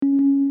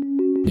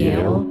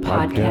Yale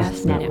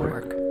Podcast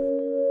Network.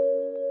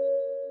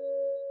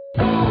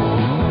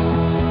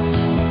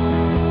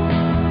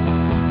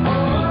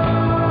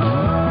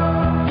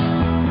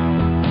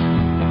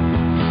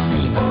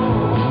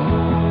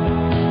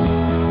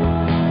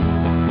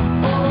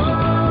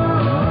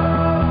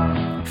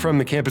 From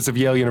the campus of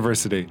Yale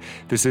University,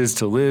 this is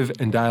To Live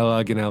and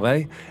Dialogue in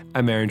LA.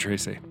 I'm Aaron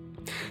Tracy.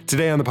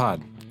 Today on the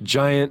pod,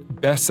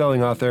 giant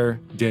best-selling author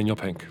Daniel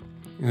Pink,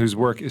 whose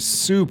work is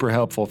super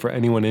helpful for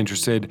anyone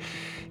interested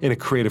in a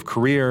creative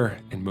career,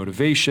 in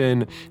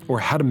motivation,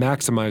 or how to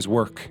maximize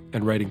work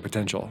and writing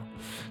potential.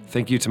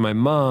 Thank you to my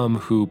mom,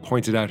 who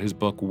pointed out his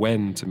book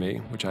When to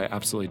me, which I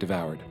absolutely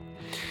devoured.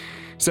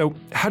 So,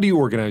 how do you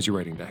organize your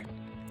writing day?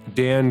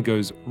 Dan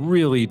goes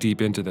really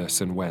deep into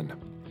this in When.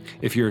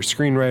 If you're a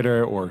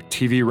screenwriter or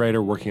TV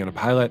writer working on a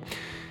pilot,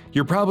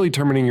 you're probably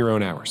determining your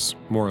own hours,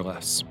 more or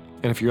less.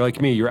 And if you're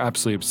like me, you're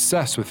absolutely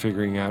obsessed with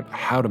figuring out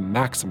how to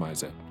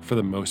maximize it for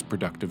the most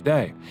productive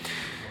day.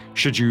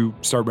 Should you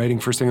start writing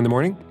first thing in the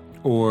morning,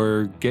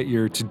 or get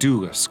your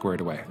to-do list squared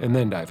away and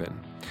then dive in?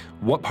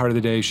 What part of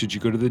the day should you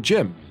go to the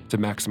gym to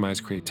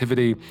maximize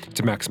creativity,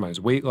 to maximize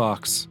weight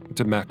loss,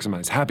 to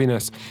maximize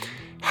happiness?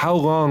 How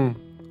long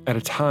at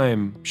a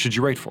time should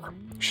you write for?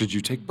 Should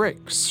you take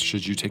breaks?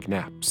 Should you take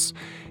naps?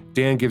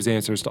 Dan gives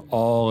answers to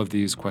all of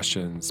these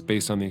questions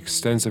based on the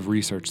extensive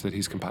research that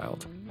he's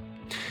compiled.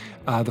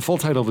 The full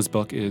title of his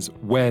book is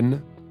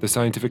When: The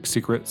Scientific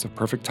Secrets of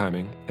Perfect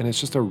Timing, and it's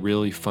just a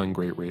really fun,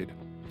 great read.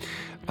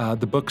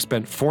 The book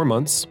spent 4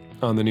 months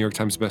on the New York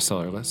Times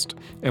bestseller list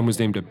and was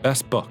named a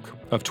best book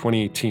of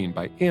 2018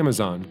 by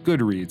Amazon,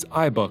 Goodreads,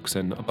 iBooks,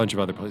 and a bunch of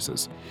other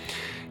places.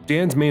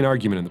 Dan's main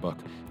argument in the book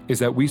is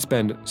that we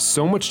spend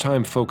so much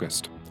time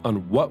focused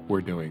on what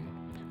we're doing,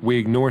 we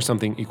ignore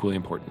something equally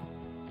important,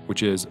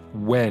 which is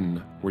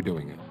when we're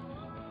doing it.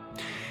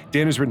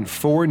 Dan has written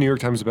 4 New York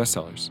Times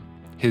bestsellers.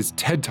 His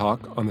TED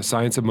Talk on the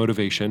science of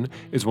motivation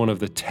is one of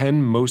the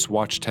 10 most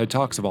watched TED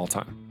Talks of all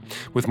time,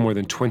 with more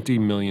than 20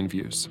 million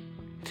views.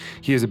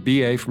 He has a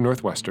BA from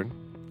Northwestern,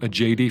 a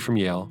JD from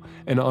Yale,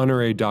 and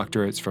honorary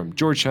doctorates from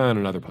Georgetown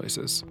and other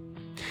places.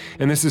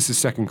 And this is his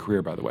second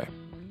career, by the way.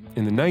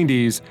 In the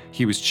 90s,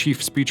 he was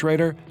chief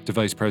speechwriter to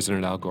Vice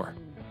President Al Gore.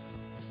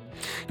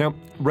 Now,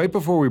 right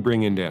before we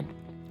bring in Dan,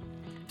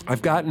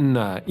 I've gotten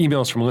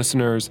emails from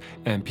listeners,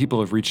 and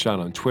people have reached out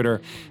on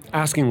Twitter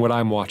asking what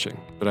I'm watching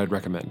that I'd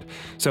recommend.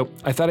 So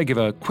I thought I'd give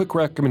a quick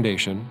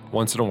recommendation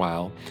once in a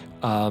while,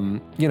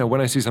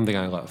 when I see something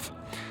I love.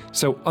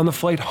 So on the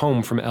flight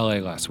home from LA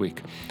last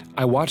week,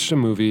 I watched a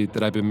movie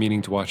that I've been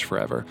meaning to watch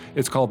forever.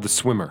 It's called The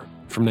Swimmer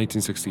from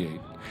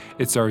 1968.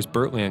 It stars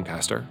Burt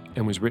Lancaster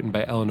and was written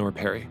by Eleanor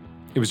Perry.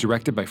 It was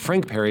directed by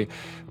Frank Perry,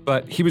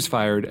 but he was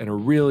fired and a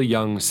really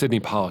young Sidney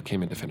Pollack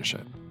came in to finish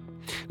it.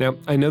 Now,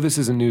 I know this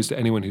isn't news to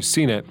anyone who's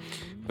seen it,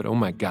 but oh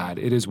my God,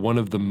 it is one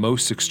of the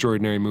most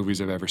extraordinary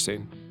movies I've ever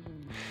seen.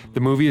 The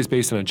movie is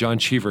based on a John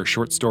Cheever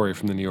short story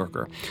from The New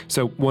Yorker.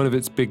 So one of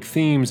its big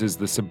themes is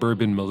the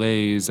suburban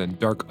malaise and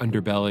dark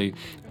underbelly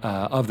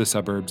of the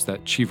suburbs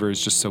that Cheever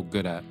is just so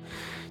good at.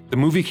 The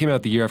movie came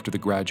out the year after The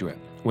Graduate,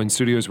 when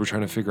studios were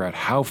trying to figure out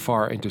how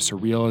far into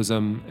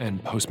surrealism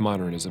and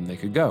postmodernism they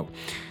could go.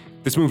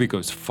 This movie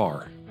goes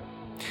far.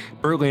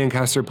 Burt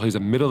Lancaster plays a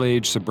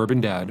middle-aged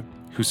suburban dad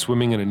who's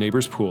swimming in a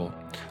neighbor's pool,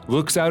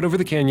 looks out over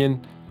the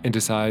canyon, and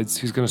decides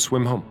he's going to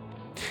swim home.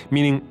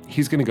 Meaning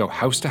he's going to go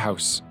house to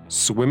house,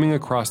 swimming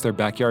across their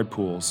backyard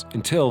pools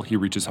until he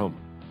reaches home.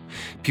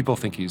 People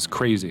think he's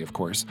crazy, of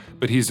course,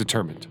 but he's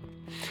determined.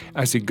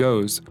 As he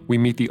goes, we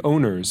meet the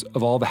owners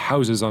of all the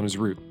houses on his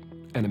route,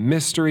 and a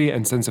mystery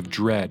and sense of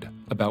dread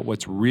about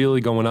what's really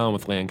going on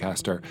with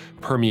Lancaster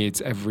permeates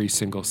every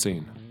single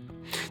scene.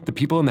 The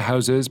people in the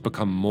houses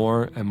become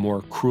more and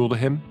more cruel to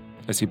him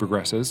as he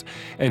progresses,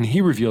 and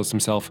he reveals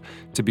himself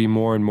to be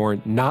more and more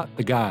not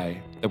the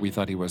guy that we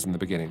thought he was in the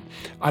beginning.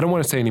 I don't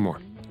want to say any more,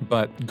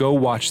 but go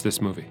watch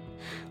this movie.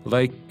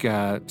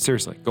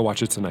 Seriously, go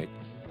watch it tonight.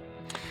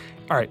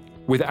 All right,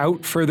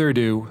 without further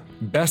ado,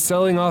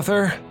 best-selling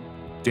author,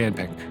 Dan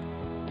Pink.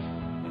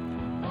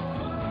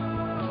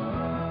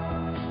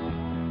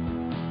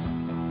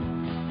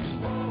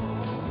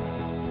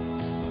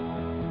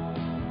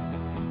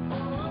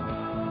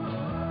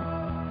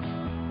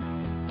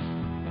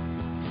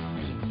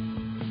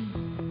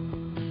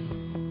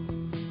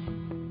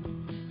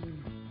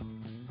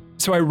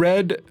 So I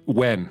read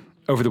When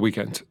over the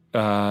weekend,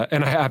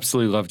 and I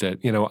absolutely loved it.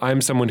 You know, I'm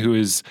someone who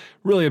is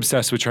really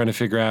obsessed with trying to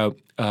figure out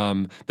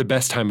the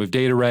best time of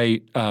day to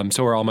write.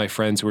 So are all my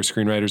friends who are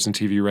screenwriters and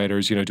TV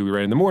writers. You know, do we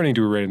write in the morning?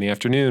 Do we write in the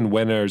afternoon?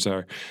 When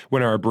are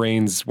our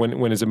brains?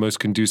 When is it most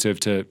conducive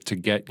to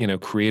get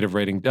creative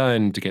writing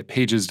done, to get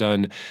pages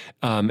done?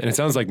 And it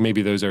sounds like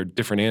maybe those are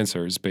different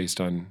answers based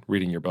on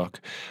reading your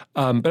book.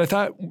 But I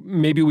thought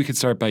maybe we could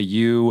start by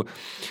you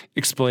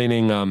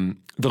explaining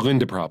the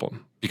Linda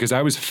problem. Because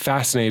I was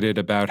fascinated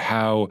about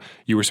how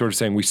you were sort of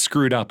saying we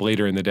screwed up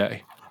later in the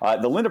day.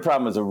 The Linda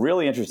problem is a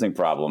really interesting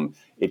problem.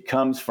 It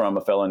comes from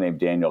a fellow named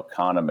Daniel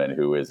Kahneman,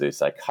 who is a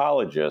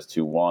psychologist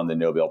who won the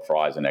Nobel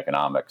Prize in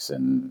economics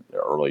in the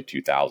early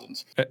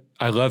 2000s.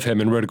 I love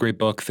him and wrote a great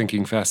book,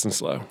 Thinking Fast and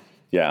Slow.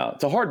 Yeah,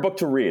 it's a hard book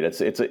to read.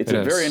 It's a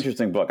very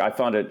interesting book. I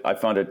found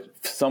it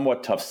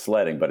somewhat tough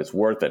sledding, but it's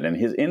worth it. And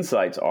his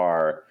insights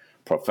are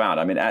profound.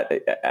 I mean,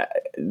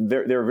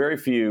 there are very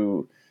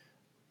few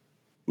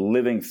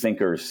living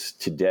thinkers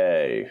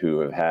today who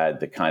have had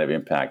the kind of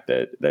impact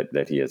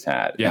that he has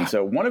had. Yeah. And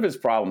so one of his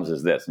problems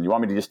is this, and you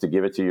want me to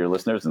give it to your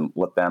listeners and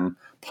let them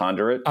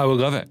ponder it? I would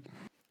love it.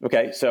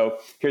 Okay, so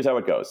here's how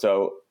it goes.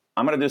 So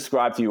I'm going to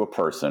describe to you a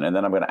person, and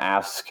then I'm going to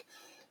ask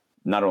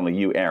not only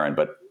you, Aaron,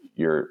 but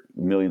your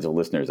millions of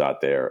listeners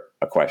out there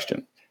a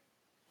question.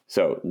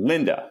 So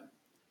Linda.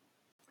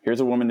 Here's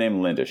a woman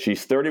named Linda.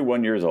 She's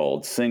 31 years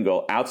old,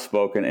 single,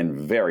 outspoken, and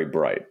very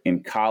bright.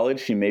 In college,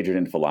 she majored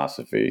in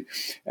philosophy.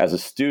 As a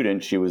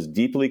student, she was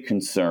deeply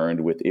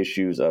concerned with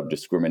issues of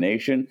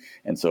discrimination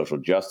and social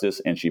justice,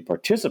 and she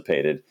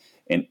participated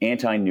in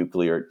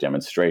anti-nuclear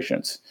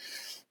demonstrations.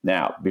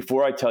 Now,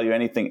 before I tell you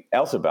anything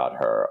else about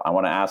her, I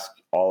want to ask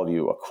all of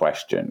you a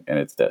question, and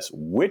it's this.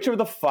 Which of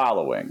the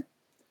following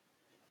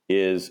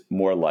is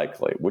more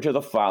likely? Which of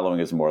the following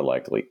is more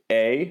likely?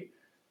 A,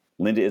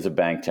 Linda is a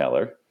bank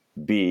teller.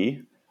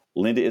 B,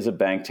 Linda is a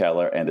bank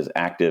teller and is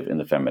active in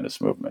the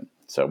feminist movement.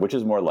 So which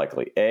is more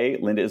likely? A,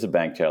 Linda is a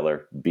bank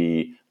teller.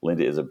 B,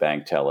 Linda is a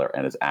bank teller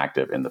and is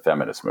active in the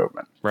feminist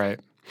movement. Right.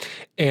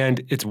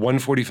 And it's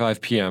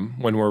 1:45 p.m.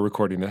 when we're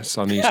recording this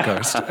on the East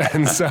Coast.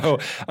 And so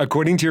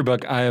according to your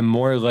book, I am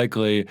more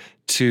likely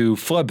to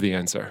flub the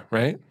answer,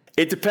 right?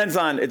 It depends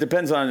on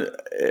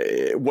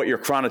what your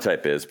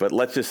chronotype is. But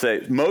let's just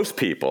say most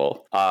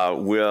people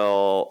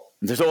will...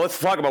 So let's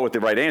talk about what the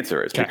right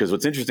answer is, because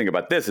what's interesting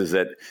about this is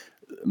that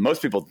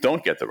most people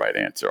don't get the right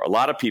answer. A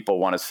lot of people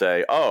want to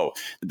say, oh,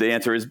 the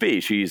answer is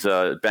B. She's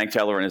a bank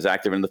teller and is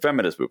active in the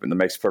feminist movement. That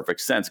makes perfect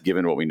sense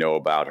given what we know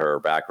about her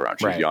background.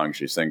 She's young,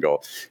 she's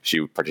single,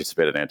 she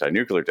participated in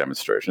anti-nuclear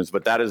demonstrations,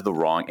 but that is the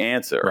wrong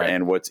answer. Right.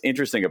 And what's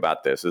interesting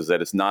about this is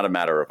that it's not a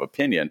matter of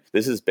opinion.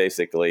 This is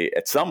basically,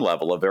 at some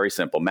level, a very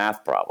simple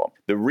math problem.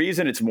 The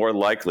reason it's more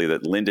likely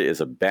that Linda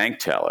is a bank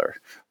teller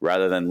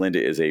rather than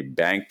Linda is a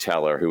bank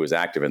teller who is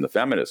active in the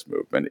feminist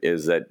movement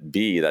is that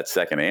B, that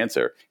second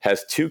answer,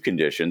 has two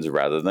conditions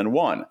rather than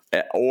one.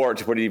 Or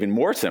to put it even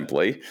more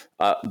simply,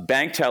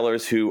 bank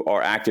tellers who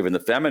are active in the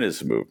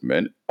feminist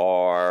movement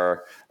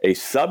are a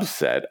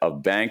subset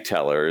of bank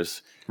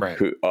tellers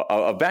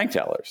of bank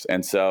tellers.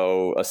 And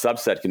so a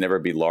subset can never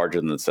be larger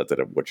than the set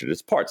of which it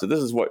is part. So this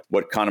is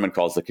what Kahneman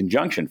calls the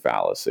conjunction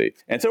fallacy.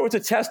 And so it's a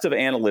test of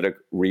analytic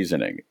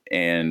reasoning.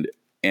 And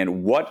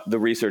what the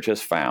research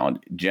has found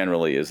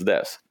generally is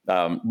this.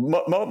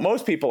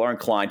 Most people are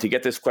inclined to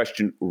get this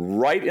question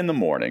right in the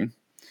morning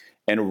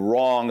and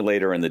wrong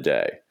later in the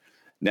day.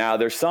 Now,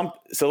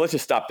 so let's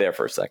just stop there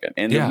for a second.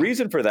 And the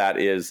reason for that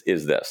is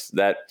this,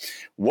 that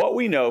what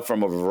we know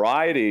from a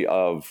variety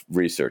of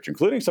research,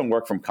 including some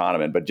work from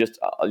Kahneman, but just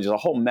a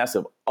whole mess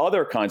of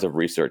other kinds of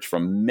research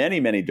from many,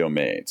 many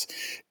domains,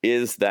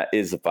 is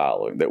the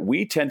following, that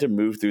we tend to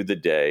move through the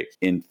day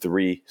in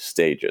three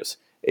stages: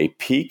 a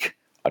peak,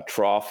 a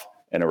trough,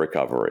 and a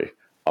recovery.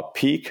 A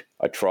peak,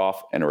 a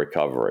trough, and a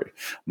recovery.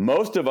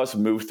 Most of us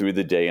move through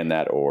the day in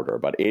that order.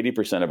 About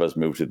 80% of us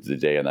move through the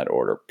day in that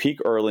order. Peak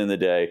early in the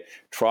day,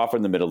 trough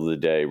in the middle of the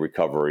day,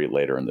 recovery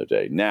later in the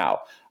day. Now,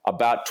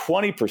 about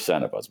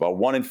 20% of us, about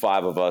 1 in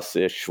 5 of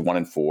us-ish, 1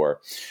 in 4,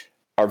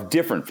 are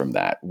different from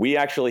that. We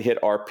actually hit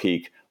our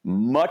peak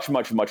much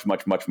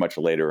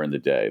later in the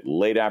day,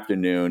 late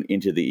afternoon,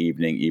 into the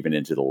evening, even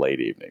into the late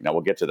evening. Now,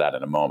 we'll get to that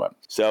in a moment.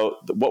 So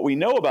what we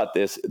know about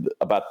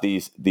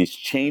these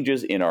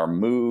changes in our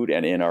mood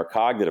and in our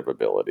cognitive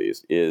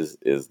abilities is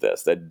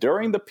this, that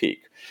during the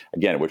peak,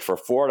 again, which for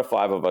 4 out of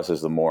 5 of us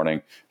is the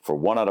morning, for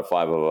 1 out of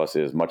 5 of us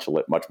is much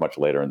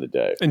later in the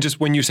day. And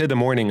just when you say the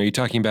morning, are you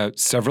talking about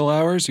several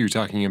hours? Are you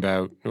talking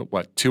about,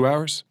 2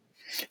 hours?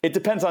 It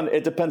depends on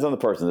the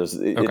person.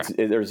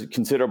 There's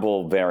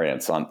considerable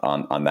variance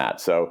on that.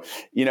 So,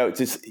 it's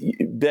just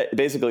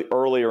basically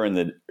earlier in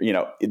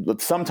the,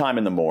 sometime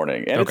in the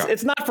morning, and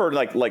it's not for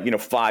like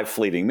 5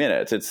 fleeting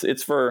minutes.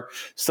 It's for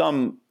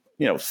some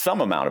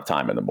amount of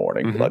time in the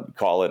morning. But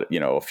call it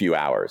a few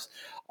hours.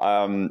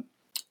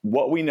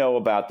 What we know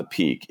about the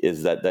peak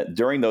is that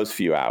during those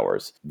few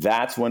hours,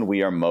 that's when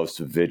we are most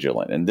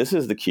vigilant. And this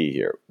is the key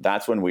here.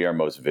 That's when we are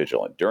most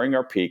vigilant. During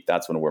our peak,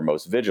 that's when we're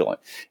most vigilant.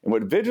 And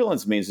what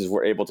vigilance means is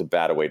we're able to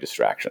bat away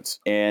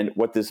distractions. And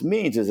what this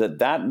means is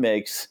that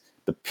makes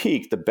the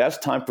peak the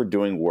best time for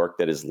doing work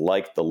that is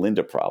like the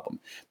Linda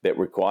problem, that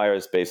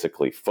requires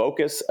basically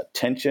focus,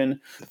 attention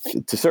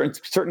to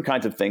certain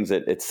kinds of things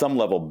that at some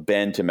level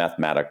bend to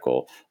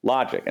mathematical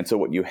logic. And so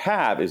what you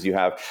have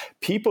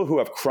people who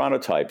have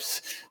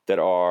chronotypes that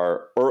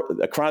are,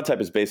 a chronotype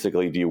is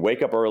basically, do you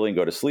wake up early and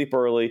go to sleep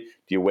early?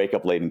 Do you wake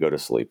up late and go to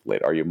sleep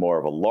late? Are you more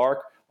of a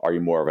lark? Are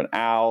you more of an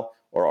owl?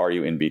 Or are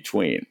you in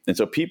between? And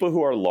so people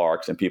who are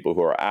larks and people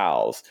who are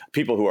owls,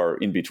 people who are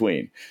in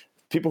between,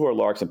 people who are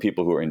larks and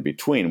people who are in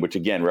between, which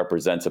again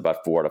represents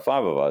about 4 out of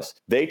 5 of us,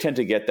 they tend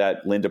to get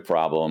that Linda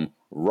problem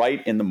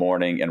right in the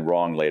morning and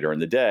wrong later in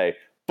the day.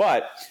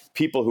 But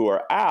people who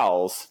are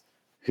owls,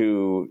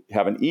 who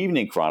have an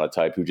evening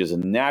chronotype, who just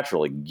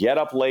naturally get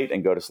up late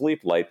and go to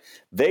sleep late,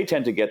 they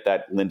tend to get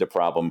that Linda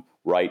problem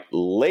right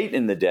late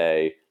in the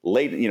day,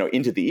 late,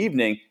 into the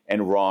evening,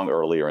 and wrong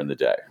earlier in the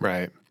day.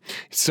 Right.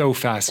 So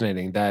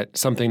fascinating that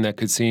something that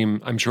could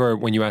seem, I'm sure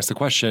when you asked the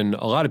question,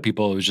 a lot of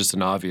people, it was just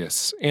an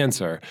obvious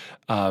answer.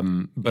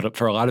 But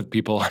for a lot of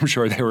people, I'm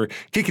sure they were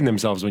kicking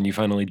themselves when you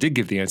finally did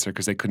give the answer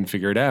because they couldn't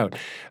figure it out.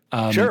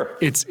 Sure.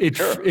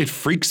 It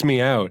freaks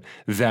me out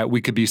that we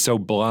could be so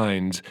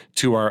blind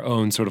to our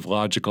own sort of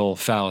logical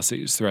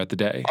fallacies throughout the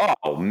day.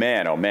 Oh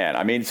man.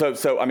 I mean,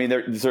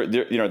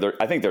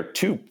 I think there are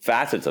two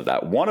facets of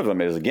that. One of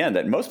them is, again,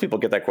 that most people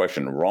get that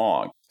question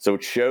wrong. So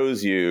it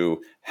shows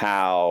you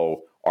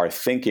how our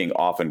thinking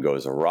often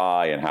goes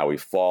awry and how we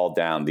fall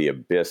down the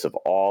abyss of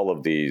all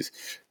of these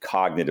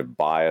cognitive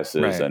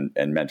biases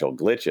and mental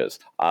glitches.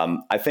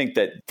 I think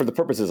that for the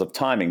purposes of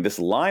timing, this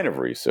line of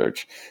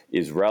research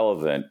is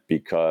relevant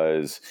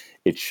because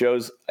it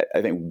shows,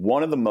 I think,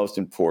 one of the most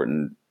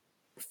important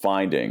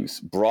findings,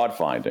 broad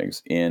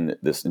findings in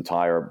this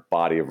entire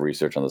body of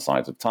research on the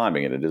science of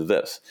timing, and it is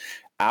this.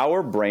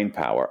 Our brain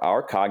power,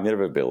 our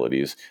cognitive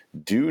abilities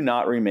do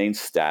not remain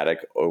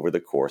static over the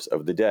course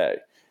of the day.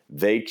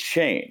 They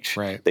change.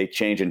 Right. They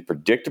change in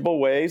predictable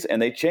ways,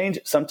 and they change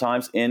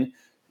sometimes in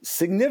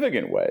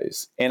significant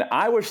ways. And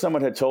I wish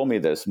someone had told me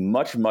this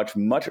much, much,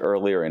 much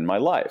earlier in my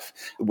life.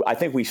 I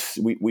think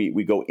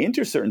we go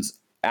into certain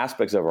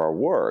aspects of our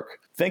work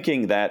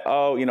thinking that,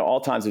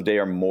 all times of day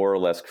are more or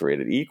less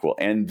created equal,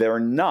 and they're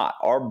not.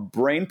 Our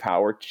brain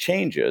power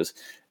changes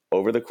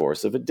over the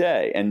course of a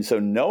day. And so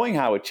knowing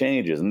how it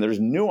changes, and there's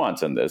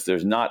nuance in this,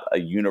 there's not a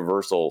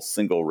universal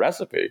single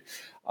recipe,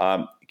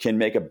 can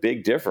make a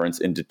big difference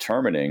in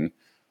determining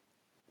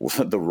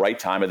the right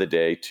time of the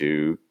day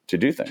to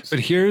do things. But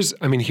here's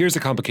a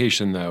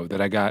complication though that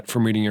I got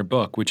from reading your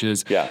book, which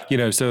is,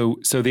 so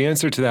the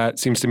answer to that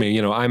seems to me,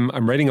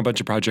 I'm writing a bunch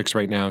of projects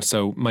right now.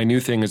 So my new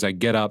thing is I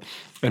get up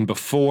and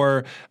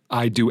before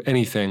I do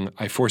anything,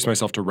 I force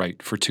myself to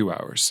write for 2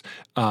 hours.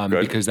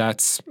 Because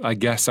that's, I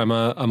guess I'm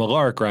a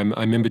lark, or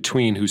I'm in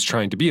between who's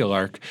trying to be a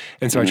lark.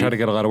 And so I try to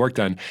get a lot of work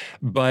done.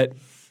 But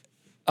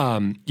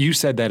you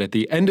said that at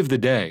the end of the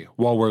day,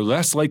 while we're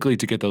less likely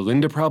to get the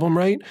Linda problem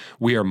right,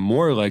 we are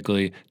more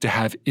likely to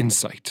have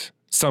insight.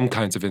 Some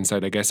kinds of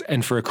insight, I guess.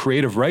 And for a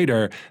creative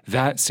writer,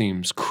 that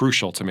seems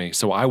crucial to me.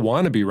 So I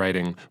want to be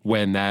writing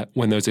when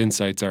those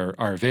insights are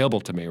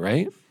available to me,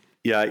 right?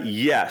 Yeah.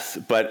 Yes.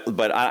 But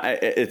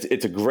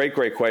it's a great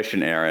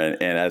question, Aaron.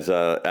 And as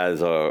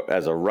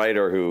a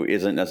writer who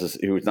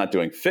who's not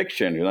doing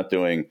fiction, who's not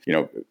doing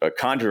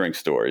conjuring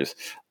stories,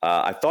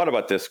 I thought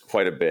about this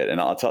quite a bit, and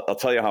I'll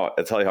tell you how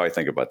I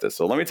think about this.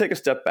 So let me take a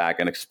step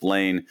back and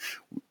explain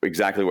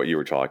exactly what you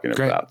were talking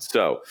about.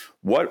 So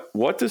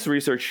what this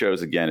research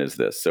shows again is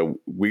this.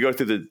 So we go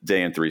through the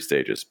day in 3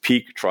 stages: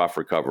 peak, trough,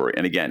 recovery.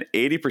 And again,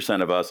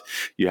 80% of us,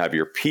 you have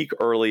your peak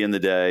early in the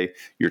day,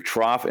 your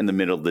trough in the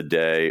middle of the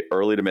day,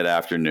 early to mid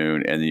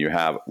afternoon, and then you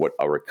have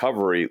a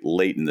recovery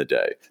late in the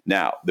day.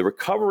 Now, the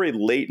recovery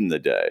late in the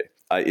day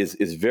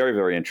is very,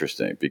 very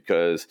interesting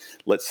because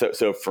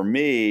so for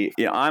me,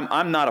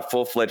 I'm not a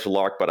full-fledged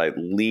lark, but I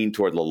lean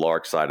toward the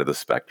lark side of the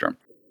spectrum.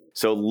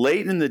 So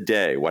late in the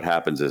day, what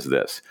happens is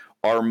this.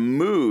 Our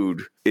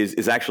mood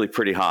is actually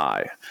pretty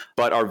high,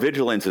 but our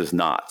vigilance is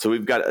not. So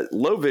we've got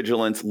lower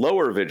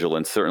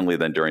vigilance certainly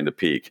than during the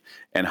peak,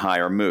 and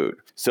higher mood.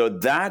 So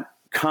that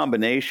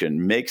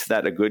combination makes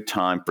that a good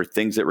time for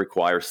things that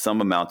require some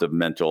amount of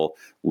mental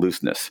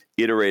looseness,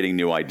 iterating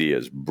new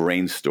ideas,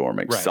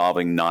 brainstorming,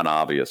 solving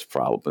non-obvious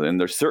problems. And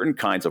there's certain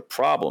kinds of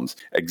problems,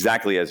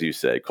 exactly as you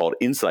say, called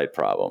insight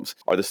problems,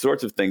 are the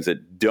sorts of things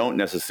that don't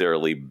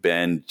necessarily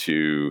bend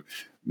to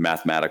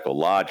mathematical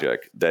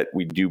logic that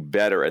we do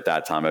better at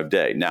that time of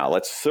day. Now,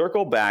 let's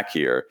circle back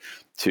here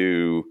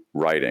to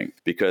writing,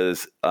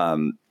 because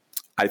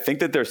I think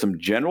that there's some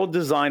general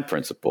design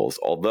principles,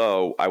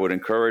 although I would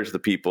encourage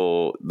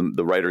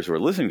the writers who are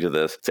listening to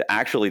this, to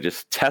actually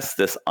just test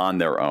this on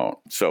their own.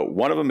 So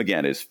one of them,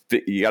 again, is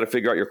you got to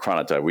figure out your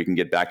chronotype. We can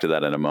get back to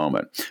that in a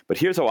moment. But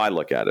here's how I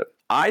look at it.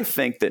 I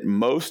think that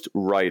most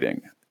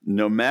writing,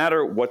 no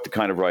matter what the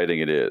kind of writing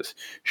it is,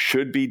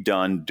 should be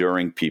done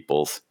during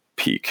people's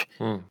peak.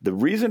 The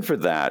reason for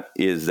that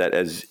is that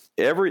as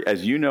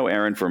you know,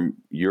 Aaron, from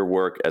your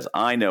work, as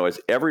I know, as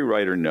every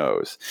writer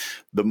knows,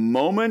 the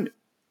moment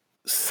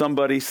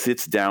somebody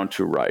sits down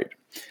to write,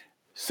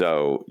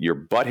 so your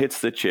butt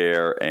hits the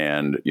chair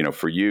and,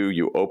 for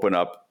you open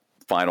up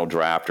Final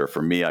Draft, or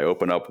for me, I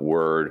open up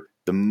Word.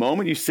 The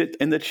moment you sit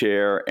in the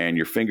chair and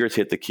your fingers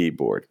hit the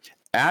keyboard,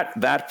 at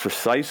that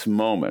precise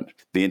moment,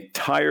 the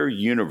entire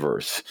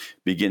universe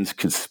begins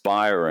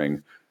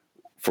conspiring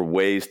for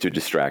ways to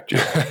distract you.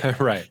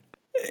 Right.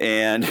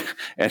 And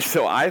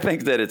so I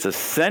think that it's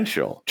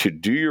essential to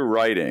do your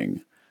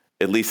writing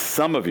at least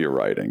some of your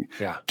writing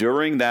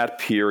during that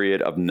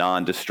period of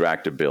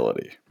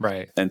non-distractibility.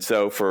 Right. And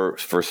so for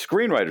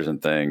screenwriters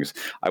and things,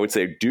 I would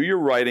say do your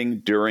writing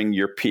during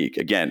your peak.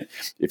 Again,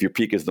 if your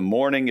peak is the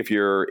morning, if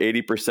you're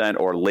 80%,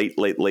 or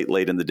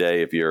late in the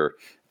day, if you're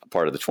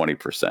part of the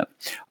 20%.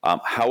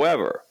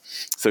 However,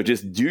 so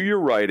just do your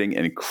writing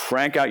and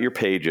crank out your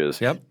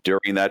pages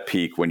during that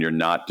peak when you're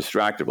not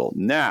distractible.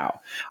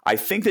 Now, I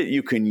think that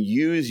you can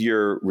use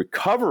your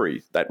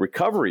recovery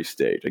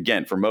stage,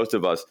 again, for most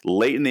of us,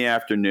 late in the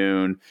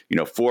afternoon,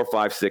 4,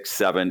 5, 6,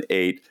 7,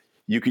 8,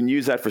 you can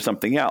use that for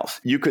something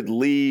else. You could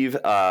leave,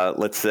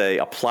 let's say,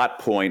 a plot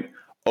point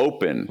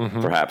open,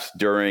 perhaps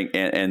during,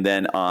 and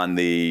then during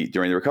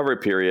the recovery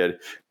period,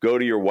 go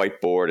to your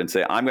whiteboard and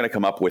say, I'm going to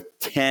come up with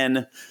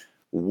 10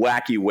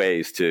 wacky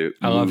ways to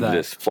move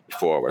this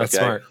forward. That's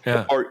okay? smart.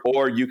 Yeah.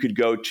 Or you could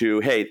go to,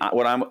 hey,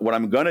 what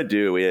I'm going to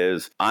do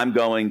is I'm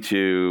going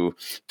to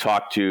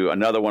talk to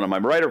another one of my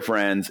writer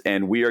friends,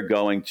 and we are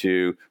going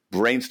to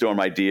brainstorm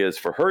ideas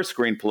for her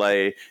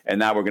screenplay, and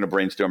now we're going to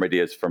brainstorm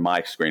ideas for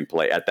my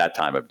screenplay at that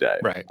time of day.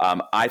 Right.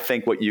 I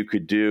think what you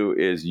could do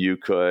is you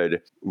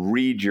could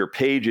read your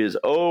pages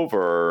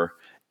over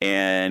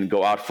and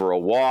go out for a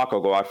walk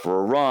or go out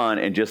for a run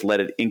and just let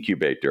it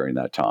incubate during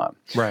that time.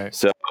 Right.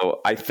 So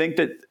I think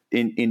that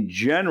in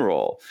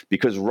general,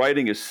 because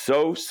writing is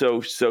so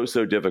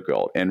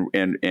difficult,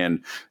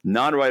 and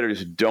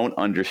non-writers don't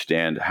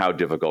understand how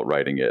difficult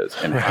writing is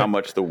and how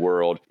much the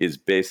world is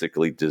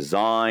basically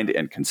designed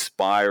and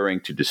conspiring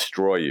to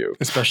destroy you.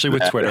 Especially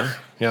with Twitter.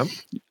 Yeah.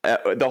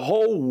 The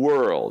whole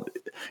world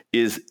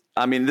is,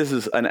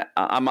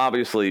 I'm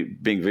obviously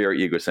being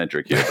very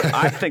egocentric here, but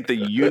I think the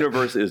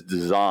universe is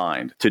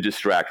designed to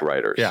distract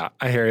writers. Yeah,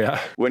 I hear you.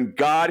 When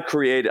God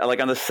created,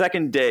 like on the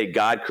second day,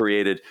 God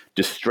created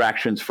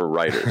distractions for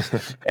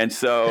writers. And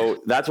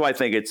so that's why I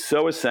think it's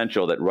so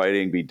essential that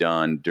writing be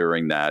done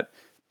during that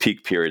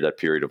peak period, that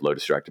period of low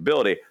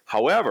distractibility.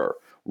 However,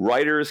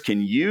 writers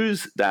can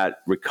use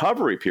that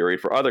recovery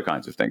period for other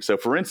kinds of things. So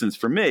for instance,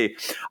 for me,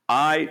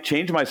 I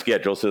change my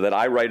schedule so that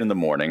I write in the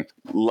morning.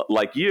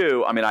 Like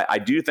you, I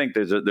do think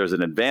there's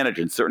an advantage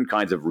in certain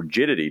kinds of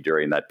rigidity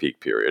during that peak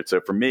period. So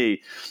for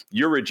me,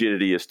 your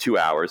rigidity is 2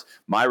 hours.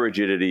 My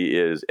rigidity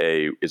is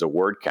a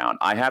word count.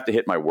 I have to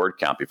hit my word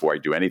count before I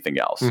do anything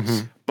else.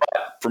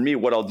 But for me,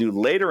 what I'll do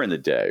later in the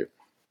day,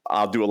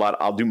 I'll do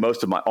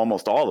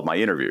almost all of my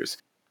interviews.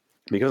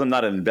 Because I'm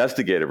not an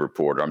investigative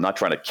reporter, I'm not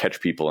trying to catch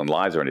people in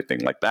lies or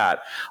anything like that.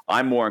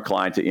 I'm more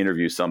inclined to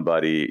interview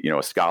somebody,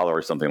 a scholar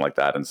or something like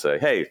that, and say,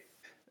 hey,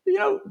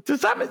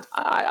 does that?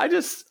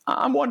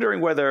 I'm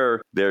wondering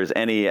whether there's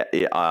any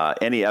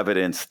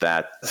evidence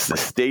that the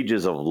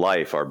stages of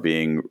life are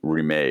being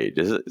remade.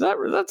 Does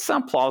that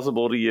sound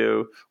plausible to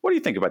you? What do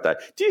you think about that?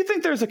 Do you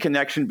think there's a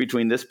connection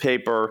between this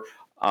paper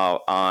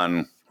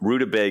on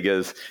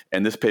rutabagas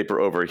and this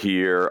paper over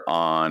here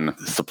on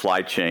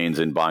supply chains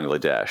in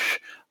Bangladesh?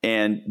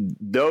 And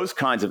those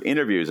kinds of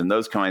interviews and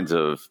those kinds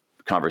of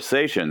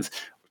conversations,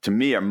 to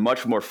me, are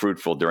much more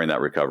fruitful during that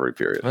recovery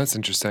period. That's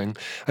interesting.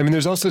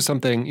 There's also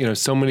something,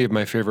 so many of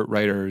my favorite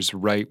writers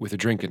write with a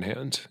drink in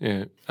hand.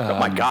 Oh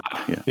my God.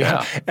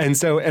 Yeah. And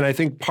I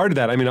think part of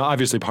that,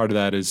 obviously part of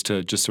that is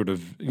to just sort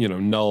of,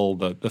 null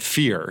the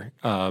fear,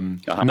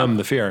 numb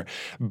the fear.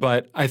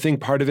 But I think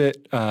part of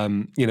it,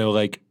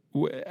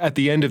 at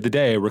the end of the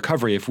day,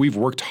 recovery, if we've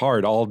worked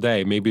hard all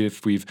day, maybe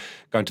if we've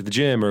gone to the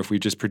gym or if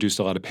we've just produced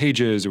a lot of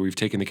pages or we've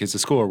taken the kids to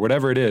school or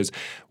whatever it is,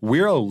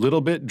 we're a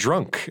little bit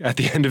drunk at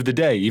the end of the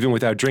day, even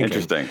without drinking.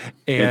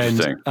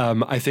 Interesting.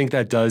 I think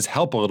that does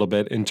help a little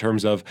bit in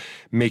terms of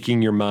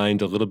making your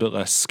mind a little bit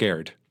less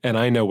scared. And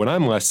I know when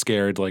I'm less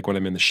scared, like when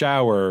I'm in the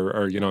shower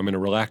or, I'm in a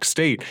relaxed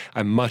state,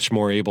 I'm much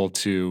more able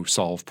to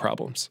solve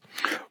problems.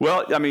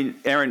 Well,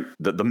 Aaron,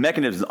 the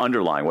mechanisms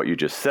underlying what you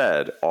just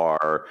said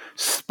are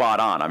spot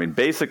on.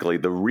 Basically,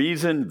 the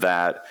reason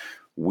that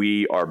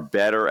we are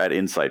better at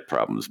insight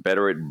problems,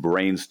 better at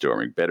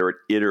brainstorming, better at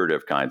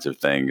iterative kinds of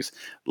things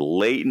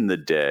late in the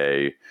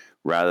day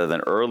rather than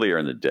earlier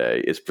in the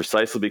day is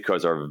precisely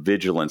because our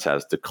vigilance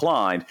has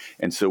declined.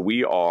 And so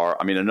we are,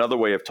 another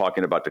way of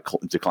talking about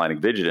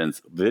declining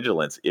vigilance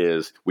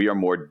is we are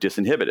more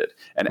disinhibited.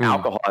 And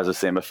alcohol has the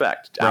same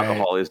effect. Right.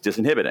 Alcohol is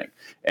disinhibiting.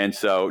 And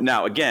so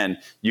now, again,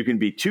 you can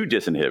be too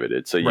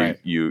disinhibited. So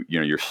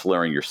you're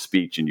slurring your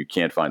speech and you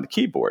can't find the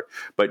keyboard.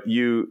 But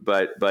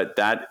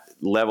that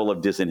level of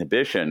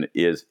disinhibition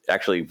is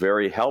actually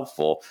very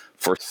helpful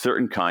for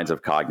certain kinds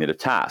of cognitive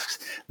tasks.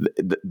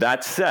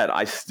 That said,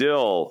 I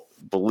still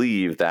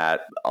believe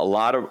that a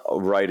lot of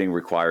writing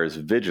requires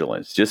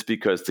vigilance, just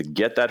because to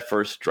get that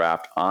first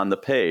draft on the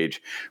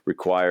page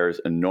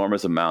requires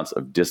enormous amounts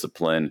of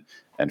discipline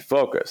and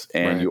focus.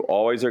 And you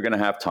always are going to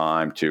have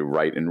time to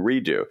write and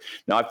redo.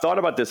 Now, I've thought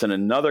about this in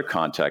another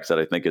context that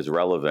I think is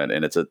relevant,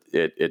 and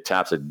it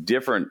taps a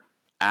different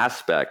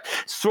aspect,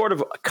 sort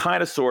of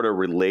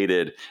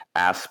related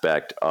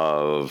aspect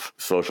of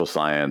social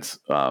science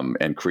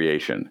and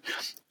creation.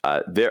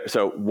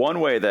 So one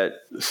way that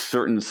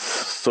certain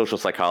social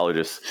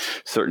psychologists,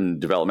 certain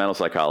developmental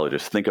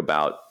psychologists think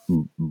about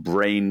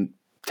brain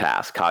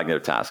task,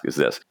 cognitive task is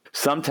this.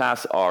 Some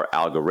tasks are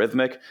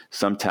algorithmic.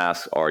 Some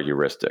tasks are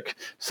heuristic.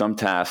 Some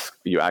tasks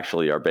you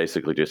actually are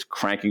basically just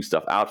cranking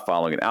stuff out,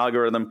 following an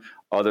algorithm.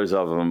 Others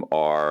of them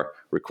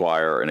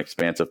require an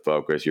expansive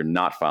focus. You're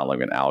not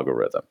following an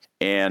algorithm.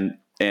 And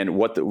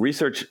what the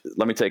research,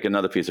 let me take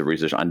another piece of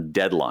research on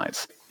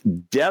deadlines.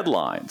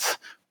 Deadlines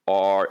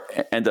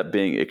end up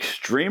being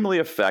extremely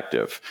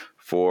effective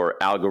for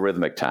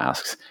algorithmic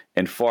tasks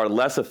and far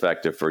less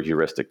effective for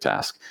heuristic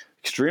tasks.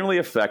 Extremely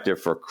effective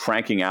for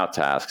cranking out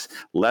tasks,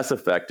 less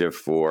effective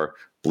for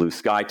blue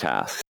sky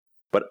tasks.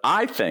 But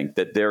I think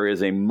that there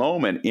is a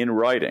moment in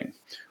writing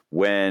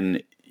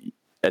when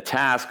a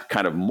task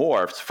kind of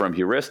morphs from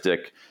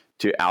heuristic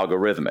to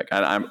algorithmic.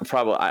 And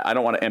I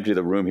don't want to empty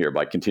the room here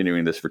by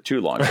continuing this for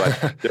too long,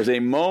 but there's a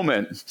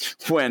moment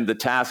when the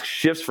task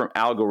shifts from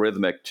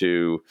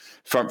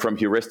from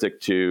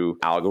heuristic to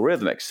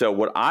algorithmic. So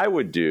what I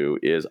would do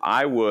is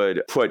I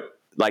would put,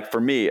 like for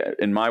me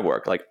in my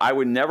work, like I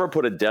would never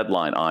put a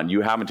deadline on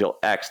you have until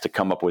X to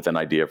come up with an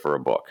idea for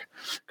a book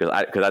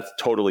because that's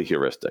totally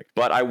heuristic.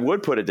 But I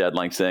would put a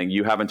deadline saying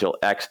you have until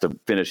X to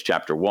finish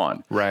chapter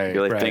 1. Right.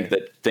 Because I think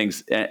that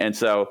things, and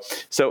so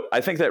I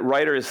think that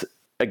writers,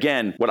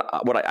 again,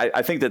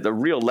 I think that the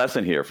real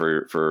lesson here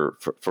for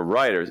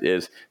writers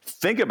is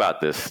think about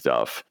this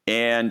stuff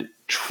and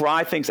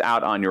try things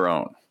out on your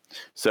own.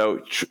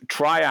 So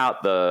try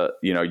out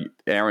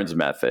Aaron's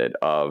method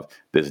of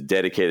this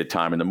dedicated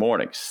time in the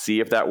morning. See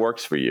if that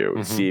works for you.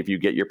 Mm-hmm. See if you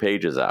get your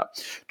pages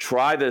out.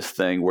 Try this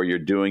thing where you're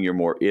doing your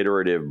more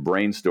iterative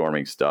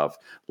brainstorming stuff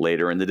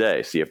later in the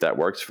day. See if that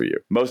works for you.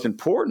 Most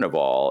important of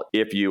all,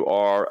 if you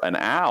are an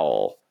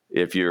owl,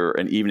 if you're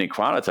an evening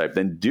chronotype,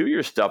 then do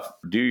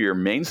your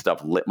main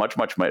stuff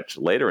much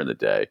later in the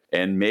day,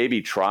 and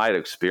maybe try to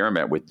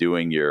experiment with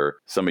doing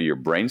some of your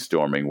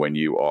brainstorming when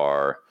you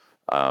are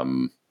a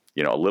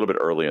little bit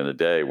early in the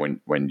day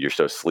when you're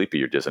so sleepy,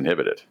 you're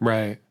disinhibited.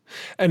 Right.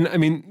 And I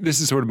mean, this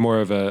is sort of more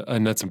of a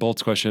nuts and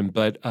bolts question,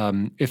 but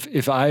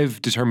if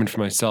I've determined for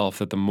myself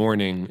that the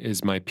morning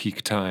is my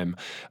peak time,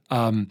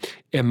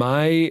 am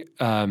I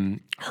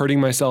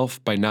hurting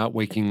myself by not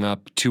waking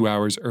up 2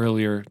 hours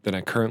earlier than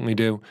I currently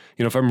do?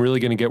 If I'm really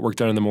going to get work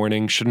done in the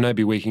morning, shouldn't I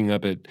be waking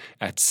up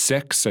at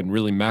 6 and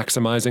really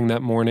maximizing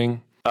that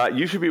morning?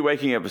 You should be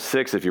waking up at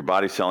 6 if your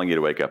body's telling you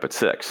to wake up at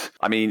 6.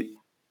 I mean,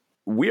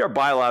 we are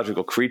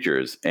biological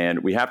creatures and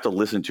we have to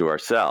listen to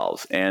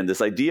ourselves. And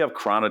this idea of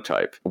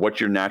chronotype,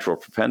 what's your natural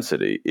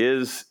propensity,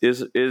 is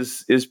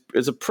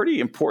a pretty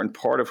important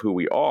part of who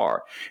we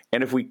are.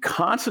 And if we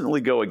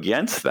constantly go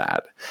against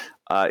that,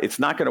 it's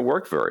not going to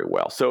work very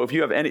well. So if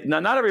you have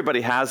not everybody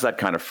has that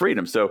kind of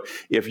freedom. So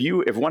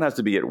if one has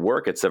to be at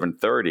work at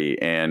 7:30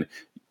 and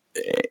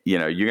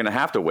you're going to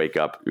have to wake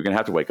up. You're going to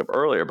have to wake up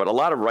earlier, but a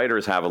lot of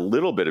writers have a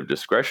little bit of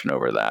discretion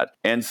over that.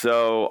 And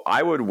so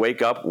I would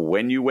wake up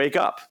when you wake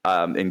up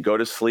and go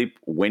to sleep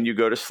when you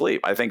go to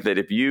sleep. I think that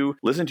if you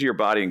listen to your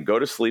body and go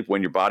to sleep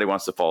when your body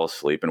wants to fall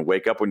asleep and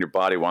wake up when your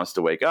body wants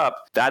to wake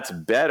up, that's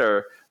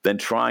better than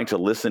trying to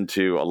listen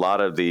to a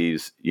lot of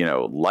these,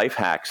 life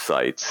hack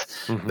sites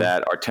mm-hmm.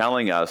 that are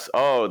telling us,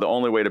 oh, the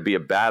only way to be a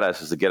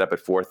badass is to get up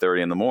at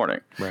 4:30 in the morning.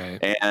 Right.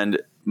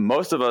 And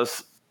most of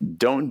us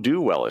don't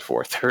do well at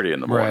 4:30 in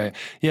the morning. Right.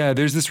 Yeah,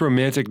 there's this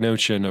romantic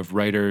notion of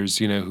writers,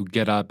 who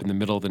get up in the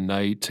middle of the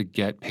night to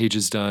get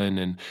pages done,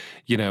 and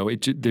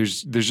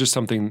there's just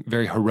something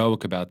very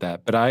heroic about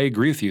that. But I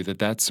agree with you that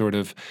that's sort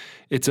of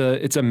it's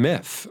a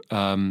myth.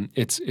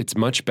 It's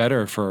much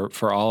better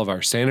for all of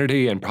our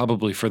sanity and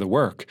probably for the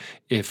work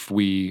if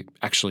we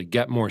actually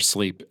get more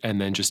sleep and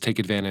then just take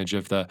advantage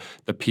of the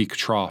peak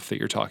trough that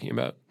you're talking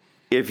about.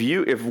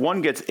 If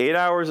one gets 8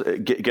 hours,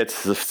 gets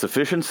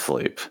sufficient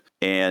sleep,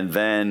 and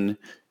then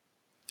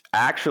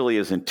actually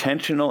is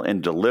intentional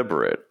and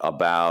deliberate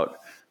about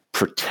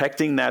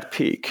protecting that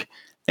peak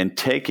and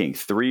taking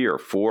 3 or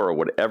 4 or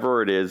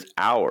whatever it is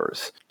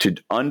hours to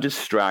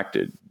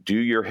undistracted, do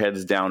your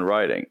heads down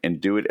writing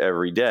and do it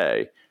every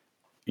day,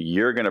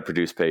 you're going to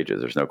produce pages.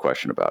 There's no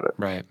question about it.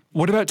 Right.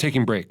 What about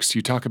taking breaks?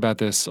 You talk about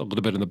this a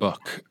little bit in the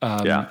book.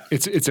 Yeah.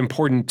 It's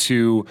important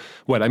to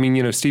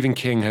Stephen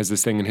King has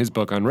this thing in his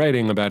book on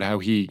writing about how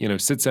he,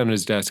 sits down at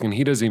his desk and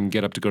he doesn't even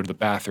get up to go to the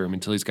bathroom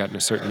until he's gotten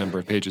a certain number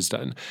of pages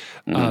done.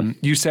 Mm-hmm.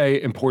 You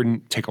say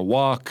important, take a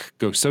walk,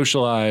 go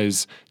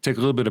socialize, take a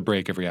little bit of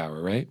break every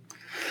hour, right?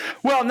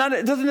 Well,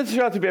 it doesn't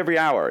necessarily have to be every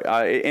hour.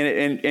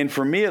 And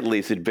for me, at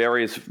least, it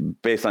varies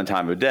based on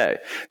time of day.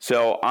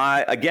 So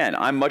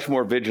I'm much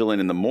more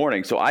vigilant in the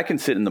morning. So I can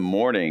sit in the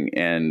morning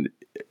and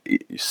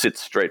sit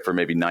straight for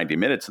maybe 90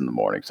 minutes in the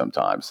morning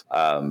sometimes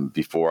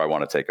before I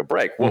want to take a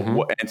break.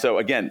 Mm-hmm. And so,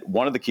 again,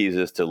 one of the keys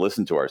is to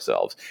listen to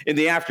ourselves. In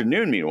the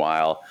afternoon,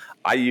 meanwhile,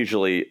 I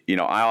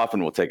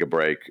often will take a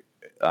break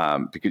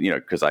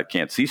because I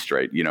can't see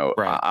straight,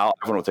 right. I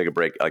often will take a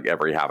break like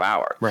every half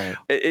hour. Right.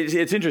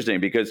 It's interesting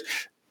because,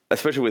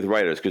 especially with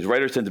writers, because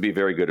writers tend to be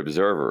very good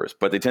observers,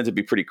 but they tend to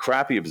be pretty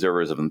crappy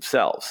observers of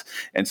themselves.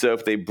 And so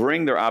if they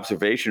bring their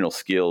observational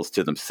skills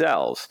to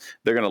themselves,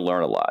 they're going to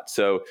learn a lot.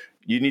 So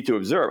you need to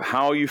observe,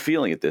 how are you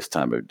feeling at this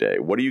time of day?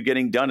 What are you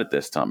getting done at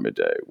this time of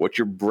day? What's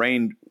your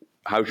brain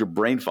how's your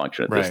brain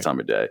function at Right. this time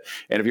of day?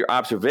 And if you're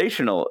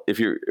observational, if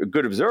you're a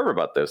good observer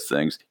about those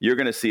things, you're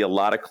going to see a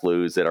lot of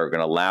clues that are going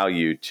to allow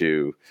you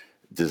to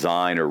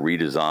design or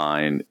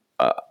redesign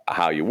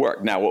how you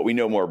work. Now, what we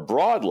know more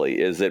broadly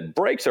is that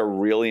breaks are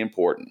really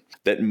important,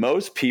 that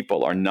most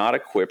people are not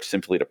equipped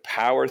simply to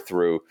power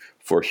through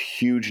for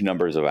huge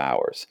numbers of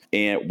hours.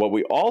 And what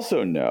we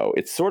also know,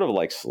 it's sort of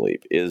like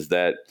sleep, is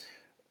that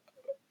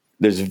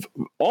there's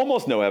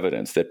almost no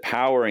evidence that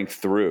powering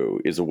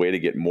through is a way to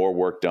get more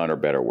work done or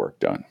better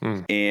work done.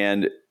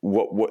 And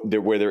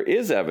where there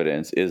is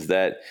evidence is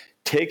that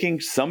taking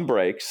some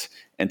breaks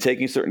and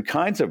taking certain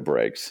kinds of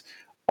breaks,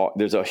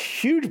 there's a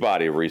huge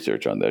body of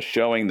research on this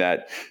showing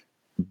that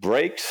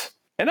breaks,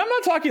 and I'm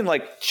not talking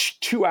like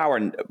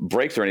 2-hour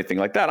breaks or anything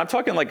like that. I'm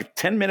talking like a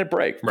 10-minute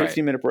break,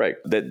 15-minute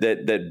break.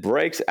 That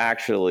breaks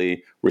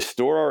actually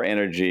restore our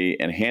energy,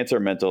 enhance our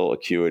mental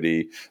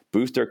acuity,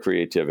 boost our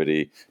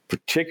creativity,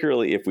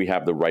 particularly if we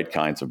have the right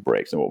kinds of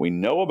breaks. And what we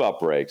know about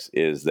breaks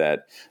is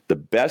that the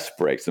best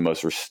breaks, the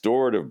most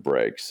restorative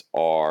breaks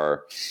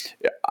are,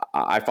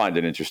 I find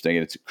it interesting,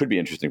 and it could be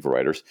interesting for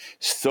writers,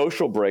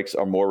 social breaks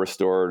are more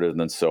restorative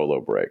than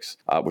solo breaks,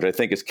 which I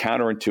think is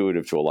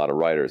counterintuitive to a lot of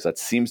writers. That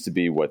seems to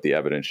be what the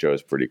evidence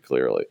shows pretty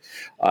clearly.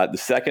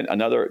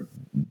 Another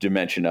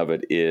dimension of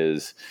it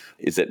is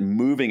that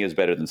moving is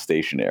better than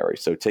stationary.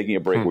 So taking a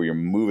break where you're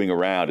moving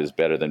around is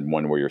better than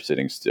one where you're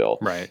sitting still.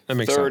 Right. That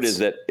makes Third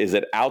sense. is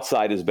that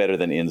outside is better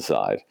than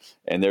inside.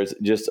 And there is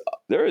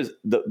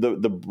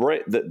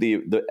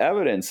the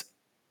evidence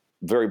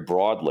very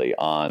broadly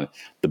on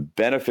the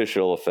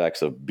beneficial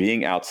effects of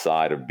being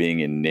outside, of being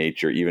in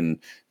nature, even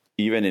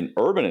in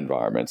urban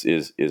environments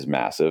is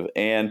massive.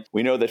 And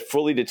we know that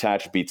fully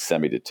detached beats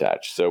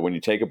semi-detached. So when you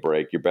take a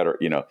break, you're better,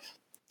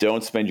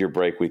 don't spend your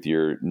break with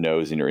your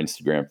nose in your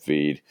Instagram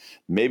feed.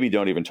 Maybe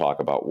don't even talk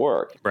about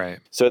work. Right.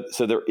 So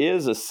there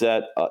is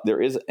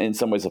there is in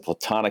some ways a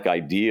platonic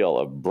ideal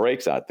of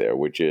breaks out there,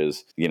 which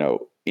is,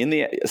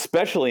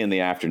 especially in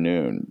the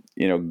afternoon,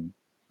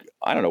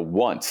 I don't know,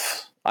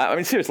 once. I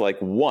mean, seriously,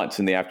 like once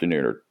in the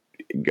afternoon, or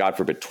God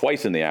forbid,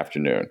 twice in the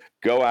afternoon,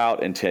 go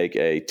out and take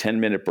a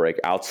 10-minute break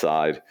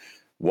outside,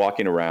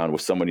 walking around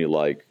with someone you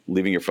like,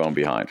 leaving your phone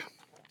behind.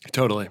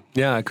 Totally.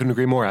 Yeah, I couldn't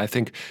agree more. I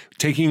think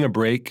taking a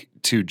break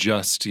to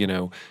just,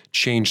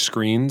 change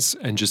screens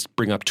and just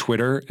bring up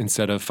Twitter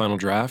instead of Final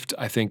Draft,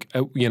 I think,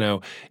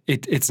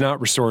 it's not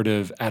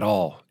restorative at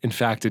all. In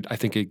fact, I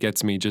think it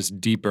gets me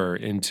just deeper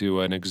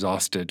into an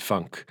exhausted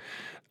funk.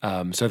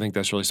 So I think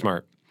that's really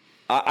smart.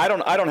 I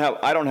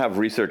don't have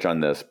research on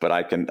this, but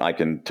I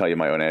can tell you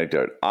my own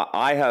anecdote.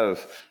 I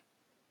have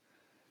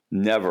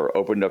never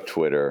opened up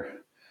Twitter,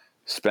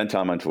 spent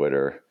time on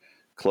Twitter,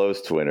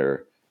 closed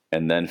Twitter,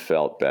 and then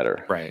felt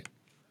better. Right.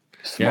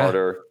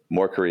 Smarter,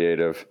 more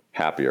creative,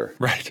 happier.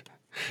 Right.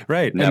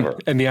 Right. Never.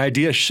 And the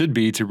idea should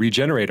be to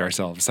regenerate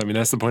ourselves. I mean,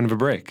 that's the point of a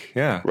break.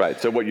 Yeah. Right.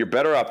 So what you're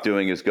better off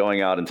doing is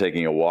going out and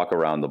taking a walk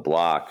around the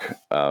block,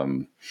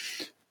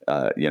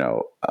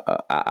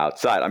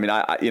 outside. I mean,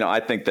 I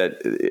think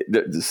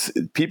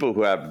that people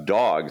who have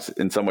dogs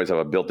in some ways have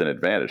a built-in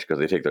advantage because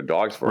they take their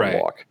dogs for a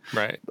walk.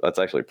 Right. That's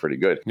actually pretty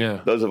good. Yeah.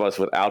 Those of us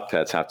without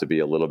pets have to be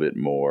a little bit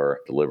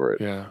more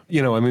deliberate. Yeah.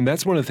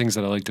 That's one of the things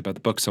that I liked about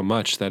the book so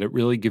much, that it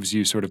really gives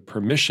you sort of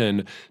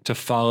permission to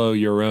follow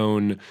your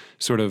own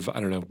sort of,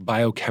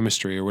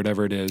 biochemistry or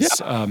whatever it is.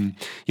 Yeah.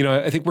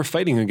 I think we're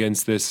fighting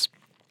against this,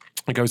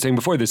 like I was saying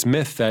before, this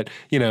myth that,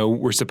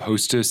 we're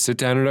supposed to sit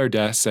down at our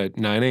desks at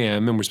 9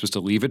 a.m. and we're supposed to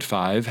leave at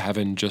 5,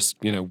 having just,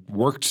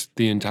 worked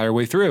the entire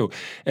way through.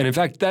 And in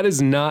fact, that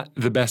is not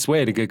the best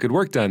way to get good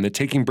work done. That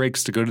taking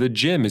breaks to go to the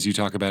gym, as you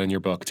talk about in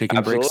your book,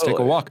 taking breaks to take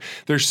a walk,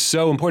 they're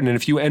so important. And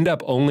if you end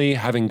up only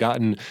having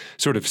gotten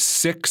sort of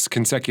 6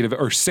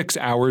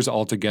 hours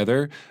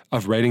altogether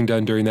of writing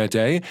done during that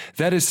day,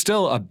 that is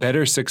still a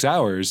better 6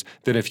 hours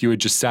than if you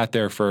had just sat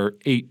there for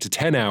 8 to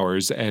 10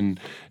 hours and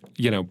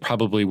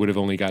probably would have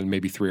only gotten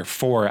maybe 3 or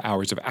 4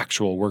 hours of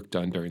actual work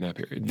done during that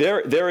period.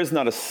 There is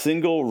not a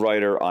single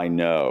writer I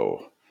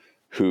know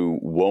who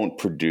won't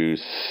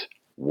produce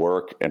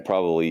work, and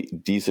probably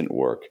decent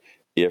work,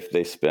 if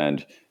they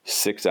spend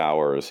 6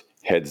 hours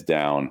heads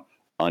down,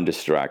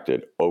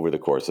 undistracted over the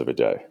course of a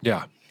day.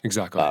 Yeah,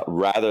 exactly.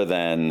 Rather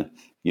than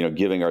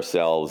giving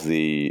ourselves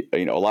a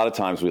lot of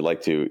times we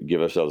like to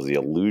give ourselves the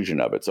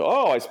illusion of it. So,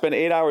 I spent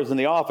 8 hours in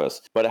the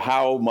office, but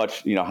how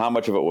much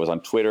of it was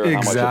on Twitter?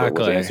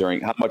 Exactly.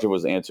 How much of it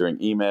was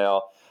answering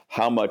email?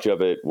 How much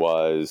of it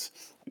was,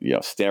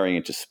 staring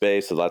into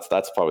space? So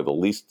that's probably the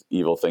least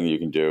evil thing you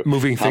can do.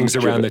 Moving things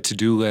around the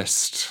to-do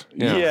list.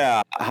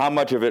 Yeah. How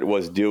much of it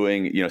was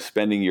doing,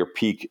 spending your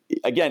peak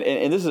again,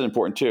 and this is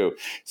important too.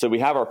 So we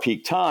have our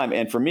peak time.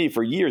 And for me,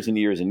 for years and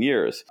years and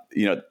years,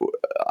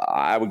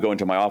 I would go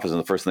into my office and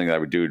the first thing that I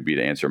would do would be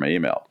to answer my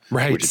email,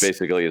 right, which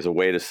basically is a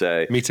way to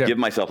say, give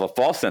myself a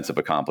false sense of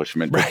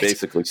accomplishment, but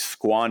basically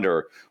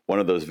squander one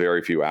of those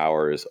very few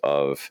hours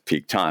of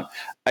peak time.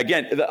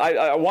 Again,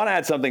 I want to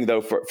add something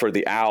though for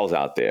the owls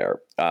out there,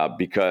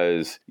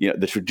 because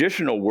the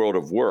traditional world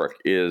of work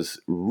is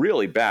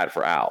really bad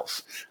for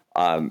owls.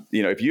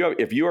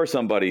 If you are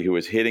somebody who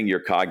is hitting your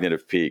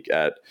cognitive peak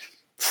at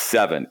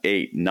 7,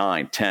 8,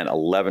 9, 10,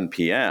 11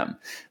 p.m.,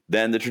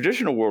 then the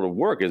traditional world of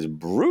work is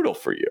brutal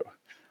for you.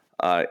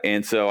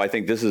 And so I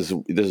think this is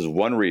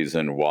one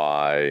reason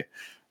why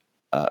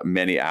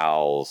many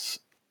owls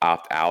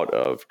opt out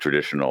of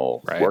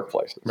traditional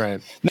workplaces.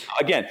 Right. Now,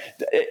 again,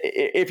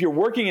 if you're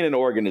working in an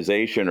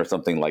organization or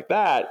something like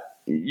that,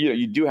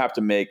 you do have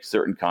to make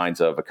certain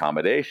kinds of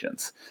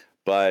accommodations.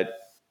 But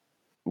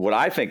what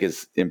I think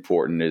is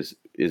important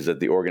is that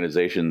the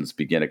organizations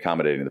begin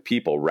accommodating the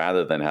people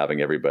rather than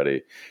having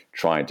everybody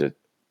trying to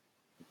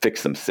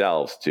fix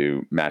themselves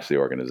to match the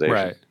organization.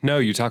 Right. No,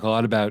 you talk a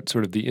lot about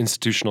sort of the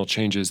institutional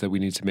changes that we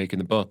need to make in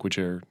the book, which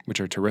are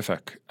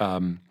terrific.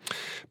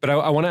 But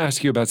I want to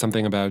ask you about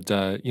something about,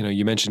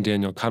 you mentioned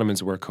Daniel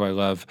Kahneman's work, who I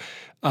love.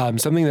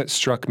 Something that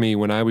struck me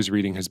when I was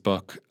reading his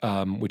book,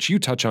 which you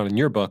touch on in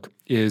your book,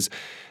 is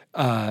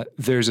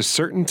there's a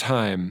certain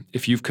time,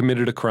 if you've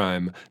committed a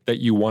crime, that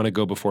you want to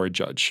go before a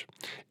judge.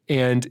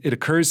 And it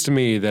occurs to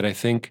me that I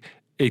think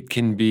it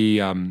can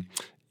be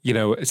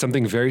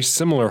something very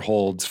similar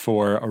holds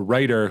for a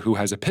writer who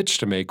has a pitch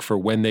to make for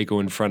when they go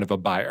in front of a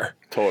buyer.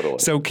 Totally.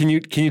 So can you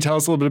tell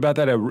us a little bit about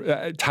that,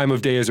 a time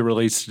of day as it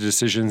relates to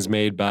decisions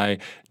made by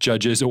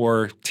judges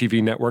or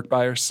TV network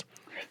buyers?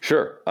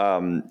 Sure.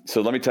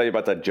 So let me tell you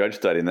about that judge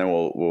study, and then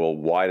we'll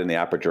widen the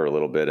aperture a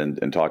little bit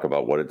and talk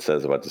about what it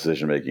says about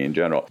decision making in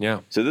general. Yeah.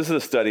 So this is a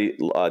study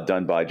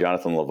done by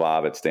Jonathan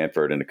Levov at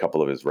Stanford and a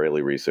couple of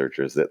Israeli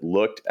researchers that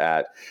looked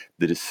at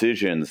the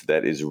decisions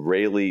that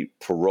Israeli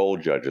parole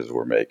judges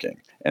were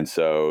making. And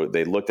so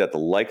they looked at the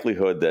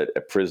likelihood that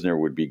a prisoner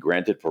would be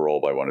granted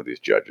parole by one of these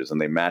judges, and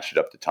they matched it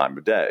up to time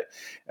of day.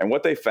 And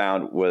what they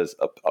found was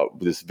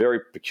this very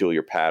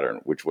peculiar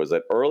pattern, which was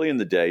that early in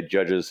the day,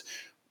 judges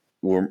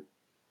were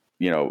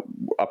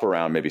up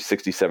around maybe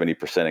 60,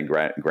 70% in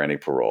granting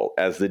parole.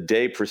 As the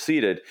day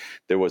proceeded,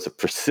 there was a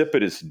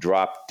precipitous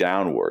drop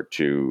downward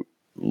to,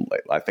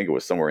 I think it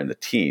was somewhere in the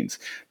teens.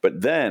 But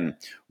then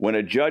when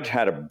a judge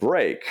had a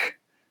break,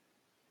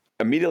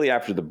 immediately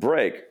after the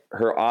break,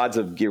 her odds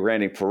of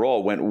granting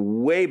parole went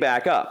way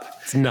back up.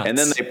 It's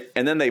nuts.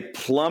 And then they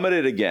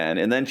plummeted again.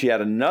 And then she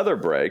had another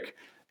break.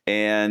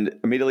 And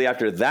immediately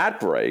after that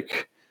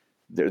break,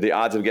 the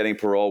odds of getting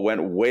parole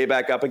went way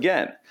back up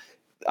again.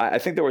 I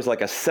think there was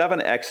like a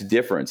 7x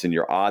difference in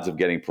your odds of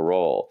getting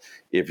parole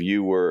if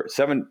you were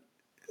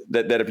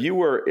if you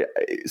were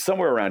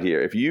somewhere around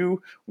here, if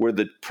you were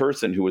the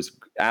person who was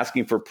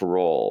asking for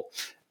parole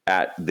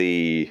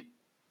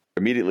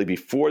immediately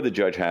before the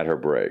judge had her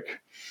break,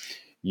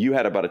 you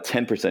had about a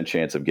 10%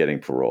 chance of getting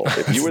parole.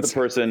 If you were the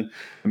person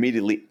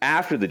immediately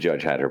after the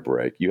judge had her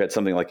break, you had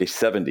something like a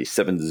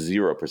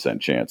 70%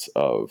 chance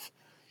of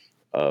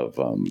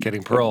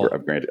getting parole.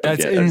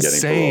 That's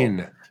insane.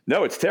 Getting parole.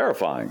 No, it's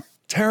terrifying.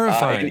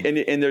 Terrifying.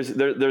 And there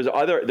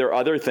are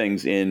other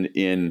things in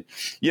and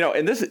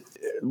this,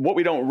 what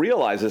we don't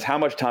realize is how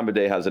much time of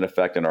day has an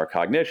effect on our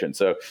cognition.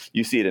 So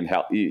you see it in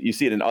health, you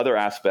see it in other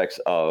aspects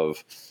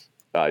of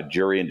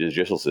jury and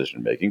judicial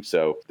decision making.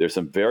 So there's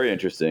some very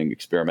interesting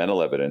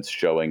experimental evidence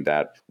showing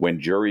that when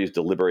juries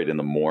deliberate in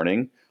the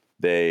morning,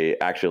 they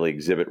actually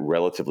exhibit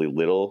relatively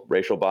little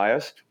racial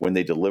bias. When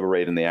they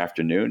deliberate in the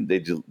afternoon,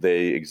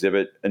 they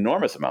exhibit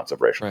enormous amounts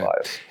of racial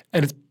bias.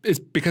 And it's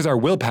because our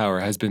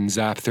willpower has been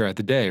zapped throughout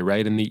the day,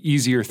 right? And the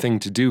easier thing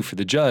to do for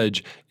the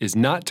judge is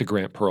not to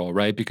grant parole,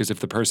 right? Because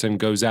if the person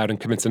goes out and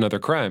commits another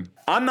crime.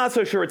 I'm not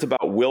so sure it's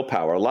about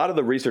willpower. A lot of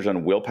the research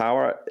on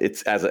willpower,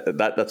 it's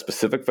that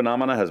specific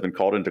phenomena has been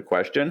called into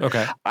question.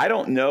 Okay. I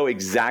don't know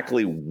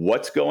exactly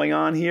what's going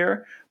on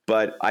here,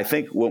 but I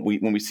think when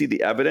we see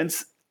the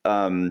evidence,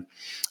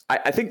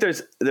 I think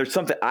there's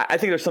something. I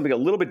think there's something a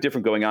little bit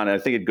different going on, and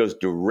I think it goes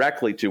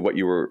directly to what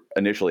you were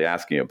initially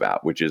asking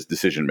about, which is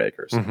decision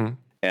makers. Mm-hmm.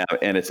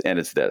 And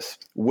it's this: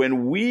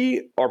 when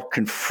we are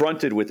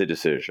confronted with a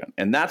decision,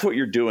 and that's what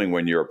you're doing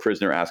when you're a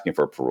prisoner asking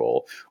for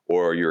parole,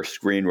 or you're a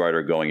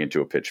screenwriter going into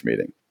a pitch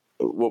meeting.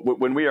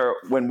 When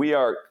we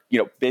are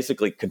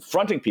basically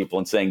confronting people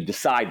and saying,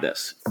 decide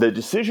this, the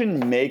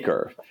decision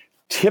maker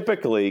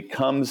typically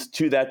comes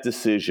to that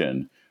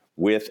decision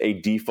with a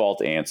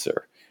default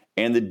answer.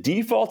 And the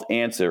default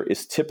answer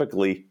is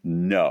typically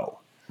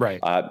no.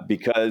 Right.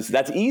 Because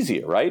that's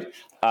easier, right?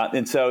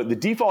 And so the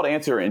default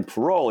answer in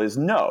parole is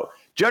no.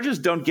 Judges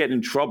don't get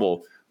in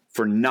trouble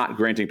for not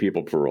granting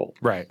people parole.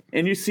 Right.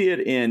 And you see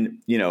it in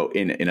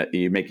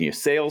you're making a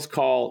sales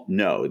call,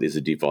 no is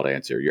a default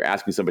answer. You're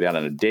asking somebody out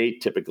on a date,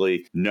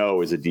 typically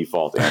no is a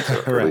default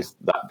answer. Right. At least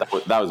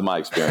that was my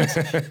experience.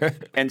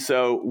 And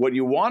so what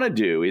you want to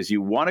do is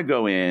you want to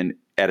go in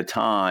at a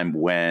time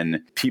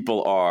when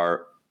people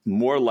are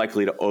more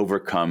likely to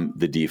overcome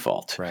the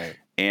default. Right.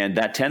 And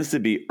that tends to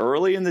be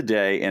early in the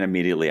day and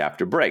immediately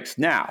after breaks.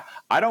 Now,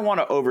 I don't want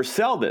to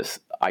oversell this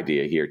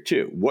idea here,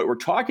 too. What we're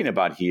talking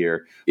about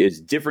here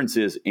is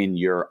differences in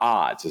your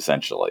odds,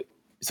 essentially.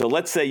 So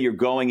let's say you're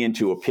going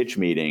into a pitch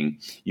meeting,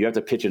 you have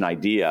to pitch an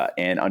idea,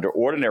 and under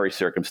ordinary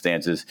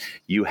circumstances,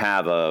 you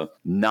have a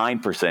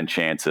 9%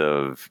 chance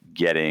of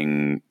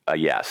getting a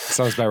yes.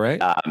 Sounds about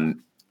right.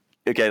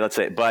 Okay, let's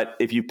say, but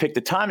if you pick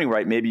the timing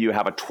right, maybe you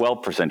have a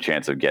 12%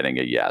 chance of getting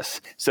a yes.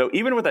 So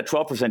even with that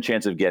 12%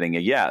 chance of getting a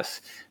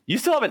yes, you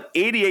still have an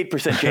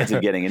 88% chance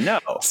of getting a no.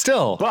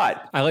 Still,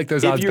 but I like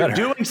those if odds you're better.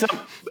 doing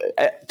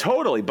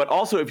totally, but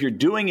also if you're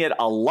doing it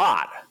a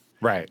lot,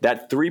 right,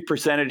 that 3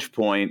 percentage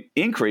point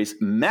increase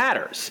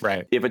matters.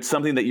 Right. If it's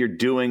something that you're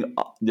doing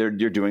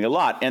a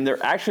lot. And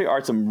there actually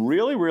are some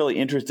really, really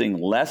interesting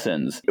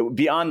lessons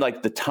beyond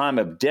like the time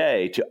of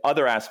day to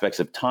other aspects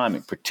of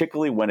timing,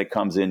 particularly when it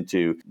comes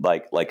into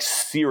like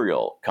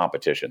serial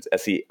competitions,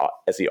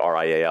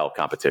 SERIAL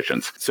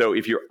competitions. So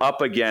if you're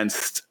up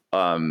against,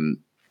 I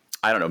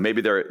don't know,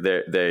 maybe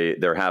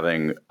they're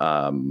having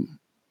some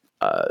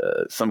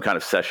kind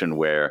of session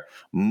where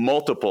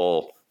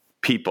multiple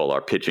people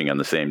are pitching on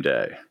the same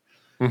day.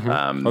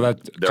 Mm-hmm.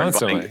 That's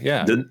constantly,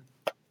 yeah.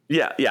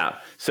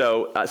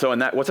 So in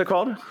that, what's it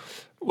called?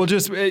 Well,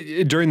 just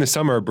during the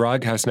summer,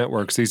 broadcast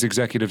networks, these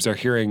executives are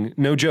hearing,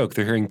 no joke,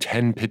 they're hearing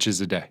 10 pitches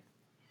a day.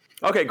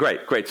 Okay,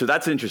 great. So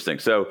that's interesting.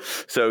 So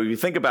you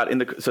think about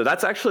so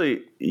that's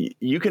actually,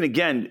 you can,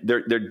 again,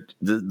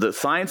 the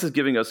science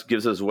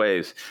gives us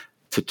ways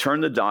to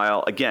turn the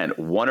dial, again,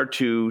 1 or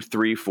 2,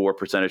 3, 4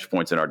 percentage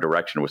points in our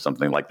direction with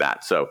something like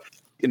that. So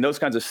in those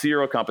kinds of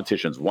serial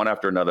competitions, one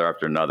after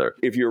another,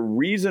 if you're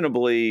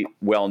reasonably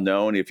well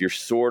known, if you're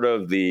sort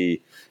of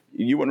you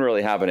wouldn't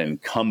really have an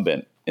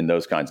incumbent in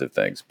those kinds of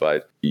things,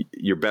 but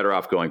you're better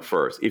off going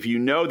first. If you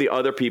know the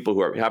other people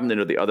who are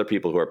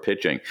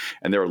pitching,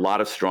 and there are a lot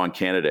of strong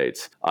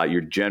candidates,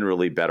 you're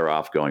generally better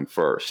off going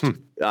first.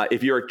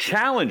 If you're a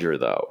challenger,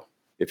 though,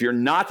 if you're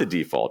not the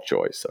default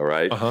choice, all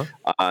right,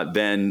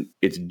 then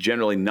it's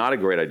generally not a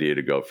great idea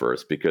to go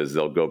first because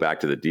they'll go back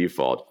to the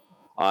default.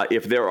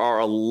 If there are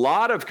a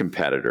lot of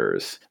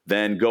competitors,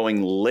 then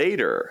going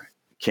later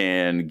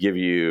can give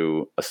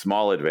you a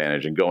small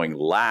advantage, and going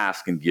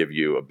last can give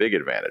you a big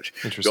advantage.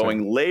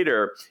 Going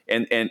later,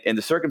 and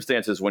the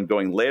circumstances when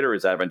going later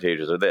is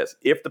advantageous are this: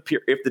 if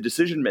the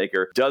decision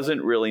maker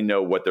doesn't really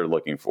know what they're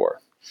looking for,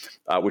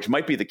 which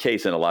might be the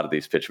case in a lot of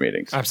these pitch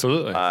meetings.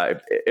 Absolutely.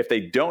 If they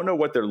don't know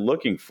what they're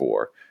looking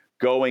for,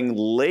 going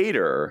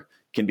later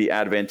can be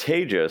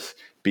advantageous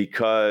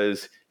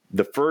because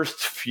the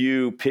first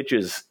few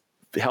pitches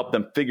help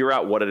them figure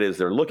out what it is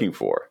they're looking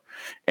for.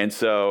 And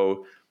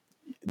so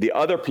the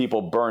other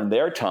people burn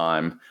their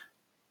time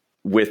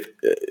with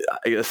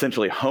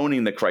essentially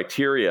honing the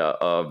criteria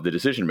of the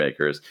decision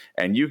makers,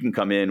 and you can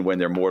come in when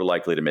they're more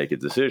likely to make a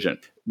decision.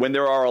 When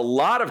there are a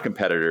lot of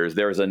competitors,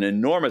 there is an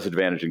enormous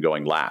advantage in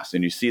going last.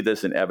 And you see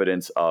this in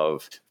evidence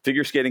of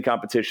figure skating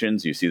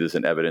competitions. You see this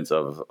in evidence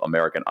of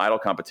American Idol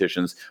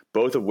competitions,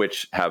 both of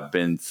which have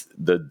been,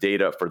 the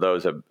data for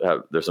those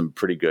there's some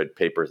pretty good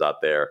papers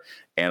out there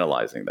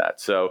analyzing that.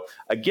 So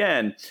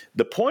again,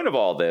 the point of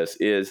all this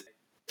is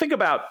think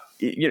about,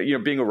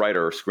 being a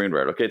writer or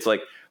screenwriter. Okay. It's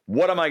like,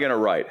 what am I going to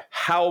write?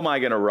 How am I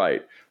going to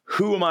write?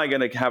 Who am I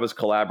going to have as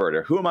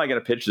collaborator? Who am I going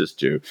to pitch this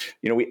to?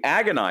 We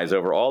agonize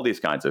over all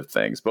these kinds of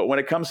things. But when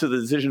it comes to the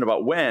decision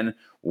about when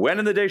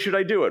in the day should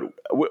I do it,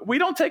 we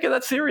don't take it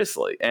that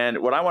seriously. And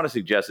what I want to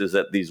suggest is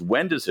that these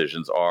when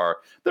decisions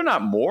they're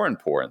not more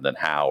important than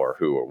how or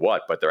who or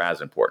what, but they're as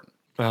important.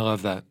 I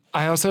love that.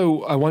 I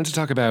want to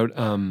talk about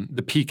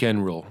the peak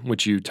end rule,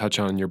 which you touch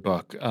on in your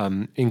book.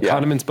 In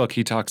Kahneman's book,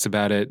 he talks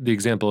about it. The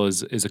example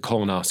is a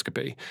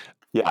colonoscopy.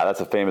 Yeah, that's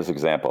a famous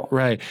example.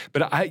 Right.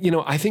 But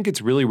I think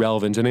it's really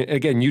relevant. And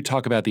again, you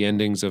talk about the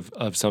endings of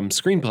some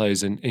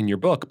screenplays in your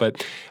book,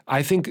 but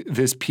I think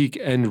this peak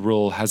end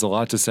rule has a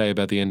lot to say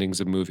about the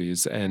endings of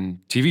movies and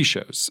TV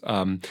shows,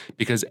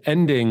 because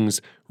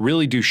endings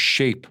really do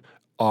shape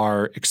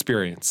our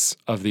experience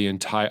of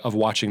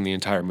watching the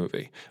entire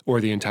movie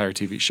or the entire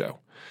TV show.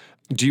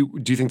 Do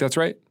you think that's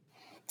right?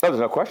 Oh, there's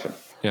no question.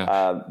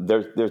 Yeah.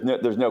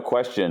 There's no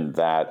question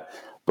that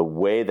the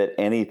way that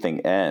anything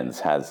ends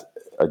has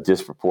a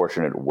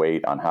disproportionate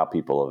weight on how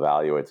people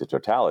evaluate the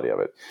totality of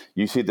it.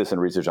 You see this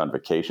in research on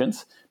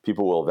vacations.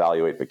 People will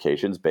evaluate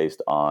vacations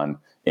based on,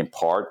 in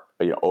part,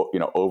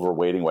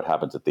 overweighting what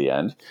happens at the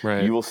end.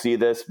 Right. You will see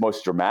this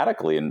most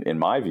dramatically, in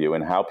my view,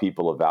 in how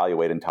people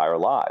evaluate entire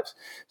lives.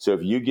 So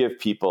if you give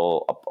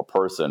people a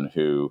person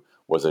who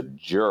was a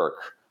jerk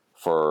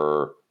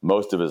for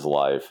most of his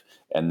life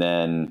and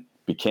then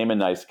became a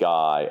nice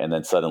guy and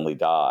then suddenly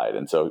died,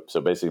 and so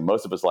basically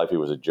most of his life he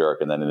was a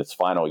jerk, and then in his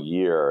final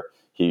year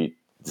he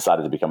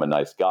decided to become a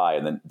nice guy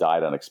and then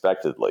died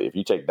unexpectedly. If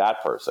you take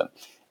that person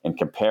and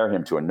compare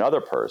him to another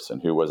person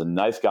who was a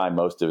nice guy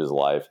most of his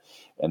life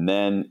and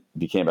then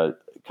became a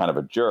kind of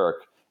a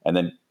jerk and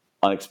then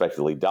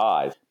unexpectedly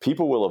died,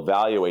 people will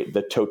evaluate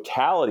the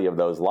totality of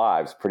those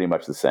lives pretty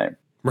much the same.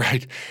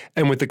 Right.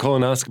 And with the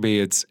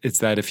colonoscopy, it's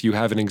that if you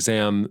have an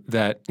exam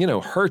that,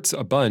 hurts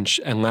a bunch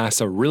and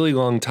lasts a really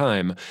long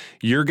time,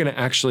 you're going to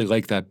actually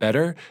like that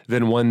better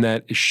than one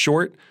that is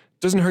short,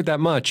 doesn't hurt that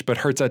much, but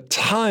hurts a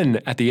ton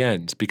at the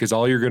end, because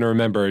all you're going to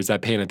remember is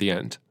that pain at the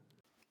end.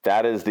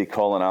 That is the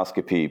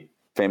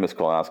famous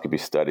colonoscopy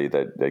study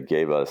that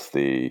gave us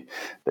the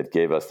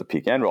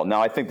peak end rule.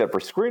 Now, I think that for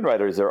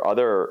screenwriters, there are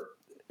other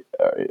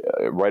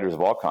writers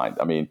of all kinds.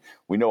 I mean,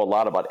 we know a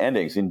lot about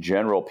endings. In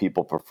general,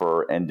 people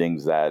prefer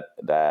endings that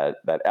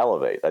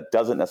elevate. That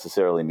doesn't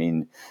necessarily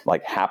mean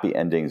like happy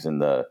endings in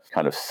the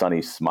kind of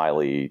sunny,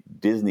 smiley,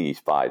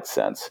 Disney-fied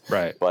sense.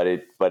 Right. But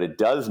it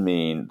does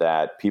mean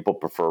that people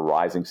prefer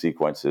rising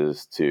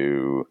sequences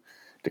to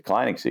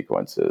declining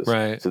sequences.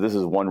 Right. So this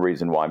is one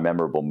reason why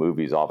memorable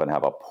movies often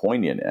have a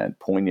poignant end.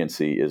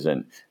 Poignancy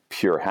isn't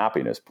pure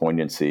happiness.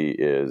 Poignancy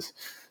is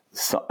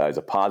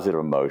a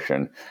positive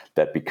emotion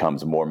that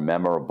becomes more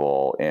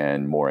memorable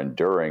and more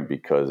enduring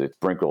because it's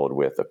sprinkled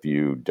with a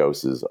few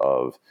doses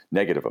of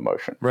negative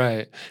emotion.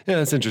 Right. Yeah,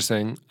 that's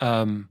interesting.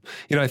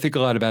 I think a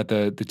lot about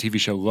the TV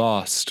show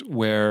Lost,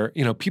 where,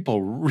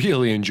 people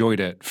really enjoyed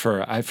it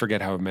for, I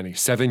forget how many,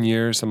 7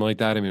 years, something like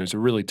that. I mean, it was a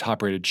really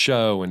top-rated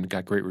show and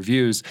got great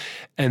reviews.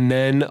 And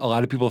then a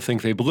lot of people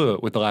think they blew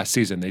it with the last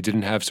season. They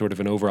didn't have sort of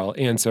an overall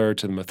answer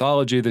to the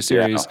mythology of the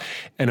series,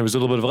 and it was a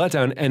little bit of a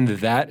letdown. And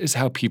that is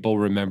how people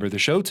remember the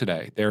show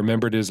today. They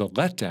remember it as a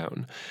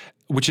letdown,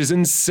 which is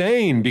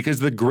insane because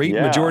the great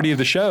majority of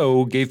the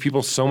show gave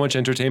people so much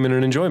entertainment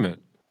and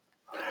enjoyment.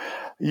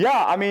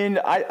 Yeah, I mean,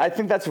 I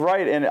think that's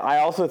right, and I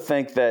also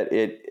think that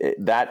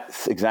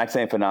that exact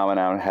same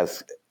phenomenon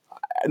has,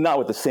 not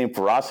with the same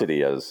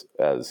ferocity as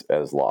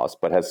Lost,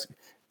 but has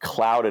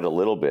clouded a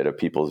little bit of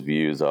people's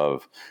views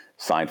of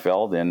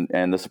Seinfeld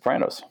and The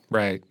Sopranos.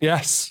 Right.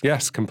 Yes,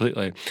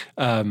 completely.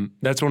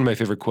 That's one of my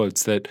favorite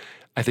quotes that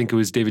I think it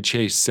was David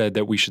Chase said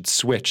that we should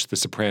switch The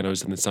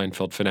Sopranos and the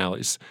Seinfeld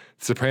finales.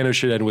 The Sopranos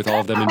should end with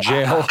all of them in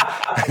jail,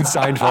 and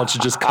Seinfeld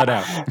should just cut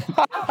out. Isn't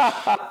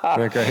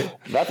that great?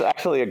 That's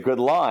actually a good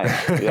line.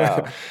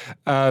 Yeah.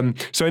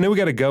 So I know we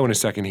got to go in a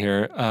second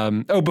here.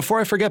 Before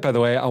I forget, by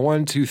the way, I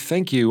wanted to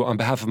thank you on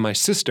behalf of my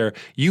sister.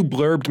 You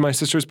blurbed my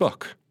sister's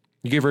book.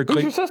 You gave her a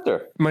Who's your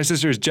sister? My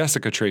sister is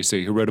Jessica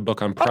Tracy, who wrote a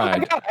book on Pride. Oh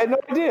my God, I had no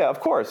idea. Of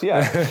course,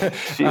 yeah.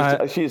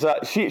 She's an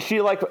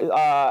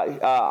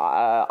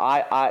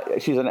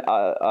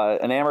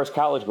Amherst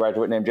College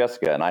graduate named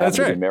Jessica, and I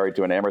happen to be married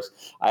to an Amherst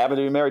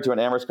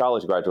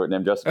College graduate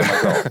named Jessica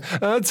myself.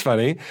 That's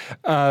funny.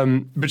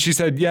 But she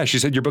said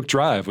your book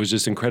Drive was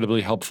just incredibly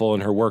helpful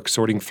in her work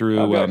sorting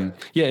through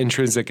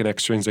intrinsic and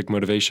extrinsic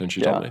motivation. She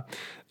told me.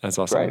 That's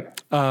awesome.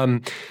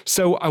 Right.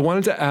 So I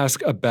wanted to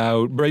ask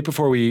about, right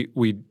before we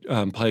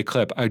play a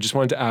clip, I just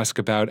wanted to ask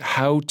about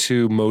how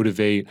to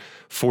motivate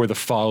for the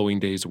following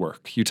day's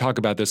work. You talk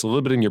about this a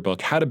little bit in your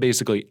book, how to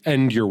basically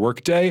end your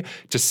workday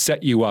to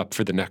set you up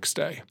for the next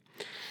day.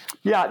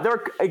 Yeah,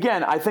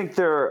 I think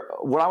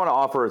what I want to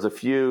offer is a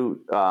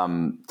few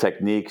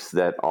techniques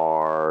that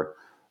are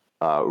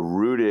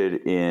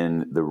rooted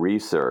in the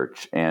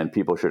research, and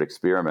people should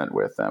experiment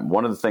with them.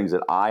 One of the things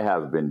that I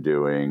have been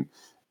doing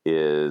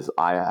is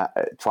I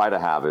try to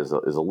have is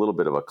a little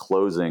bit of a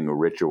closing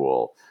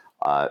ritual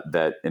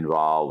that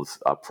involves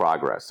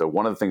progress. So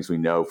one of the things we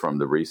know from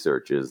the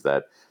research is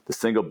that the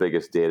single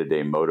biggest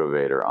day-to-day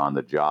motivator on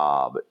the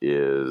job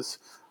is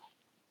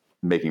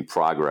making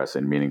progress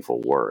in meaningful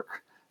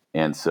work.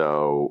 And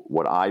so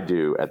what I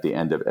do at the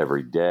end of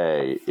every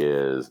day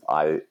is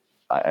I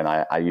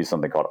use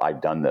something called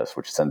I've done this,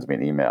 which sends me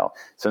an email.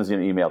 It sends me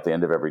an email at the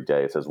end of every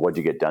day. It says, what'd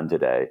you get done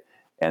today?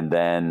 And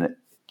then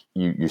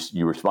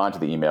you respond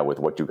to the email with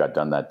what you got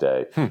done that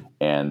day,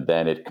 and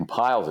then it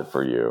compiles it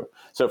for you.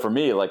 So for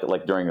me,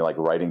 like during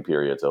writing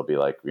periods, it'll be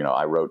like,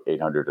 I wrote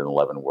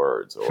 811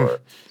 words, or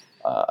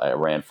I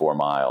ran 4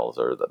 miles,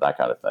 or that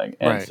kind of thing.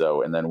 And right.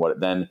 So, and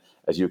then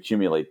as you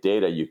accumulate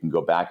data, you can go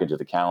back into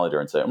the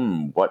calendar and say,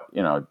 what, I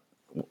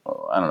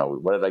don't know,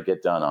 what did I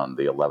get done on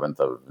the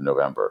 11th of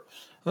November?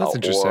 That's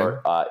interesting.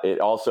 Or it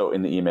also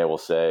in the email will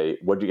say,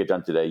 what did you get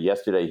done today?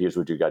 Yesterday, here's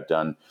what you got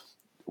done.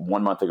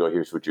 1 month ago,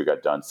 here's what you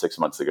got done. 6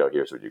 months ago,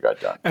 here's what you got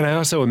done. And I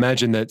also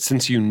imagine that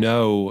since you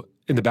know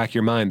in the back of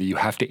your mind that you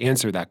have to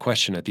answer that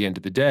question at the end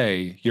of the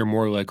day, you're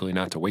more likely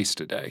not to waste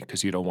a day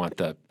because you don't want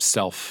the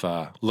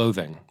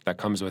self-loathing that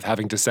comes with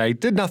having to say,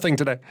 did nothing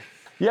today.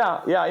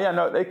 Yeah.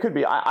 No, it could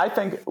be. I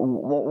think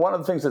one of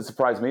the things that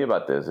surprised me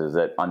about this is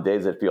that on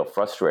days that feel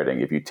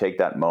frustrating, if you take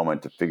that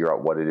moment to figure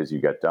out what it is you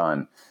get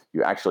done,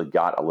 you actually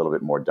got a little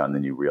bit more done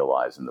than you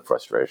realize in the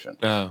frustration.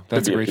 Oh,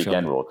 that's a great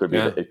feeling. Rule.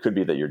 It could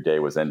be that your day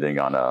was ending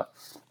on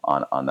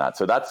that.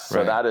 So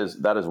that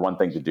is one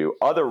thing to do.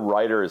 Other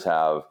writers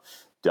have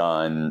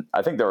done.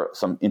 I think there are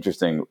some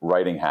interesting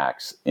writing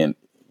hacks in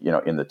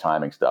the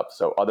timing stuff.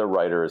 So other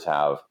writers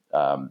have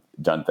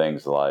done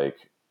things like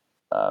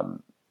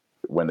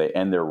when they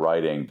end their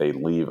writing, they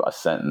leave a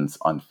sentence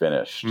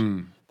unfinished.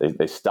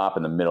 They stop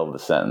in the middle of the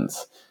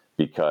sentence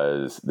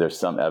because there's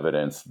some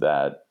evidence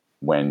that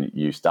when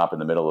you stop in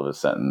the middle of a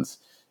sentence,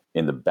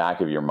 in the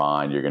back of your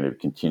mind, you're going to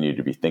continue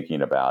to be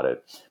thinking about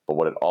it. But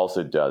what it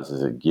also does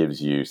is it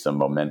gives you some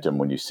momentum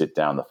when you sit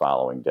down the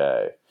following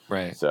day.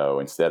 Right. So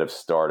instead of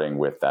starting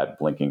with that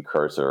blinking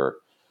cursor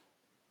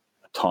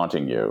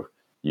taunting you,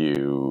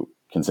 you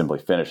can simply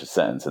finish a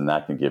sentence, and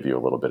that can give you a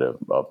little bit of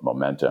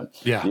momentum.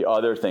 Yeah. The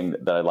other thing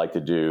that I like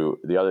to do,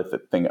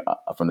 thing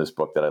from this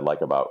book that I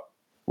like about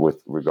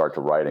with regard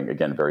to writing,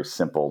 again, very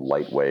simple,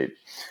 lightweight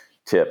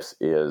tips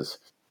is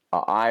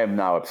I am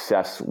now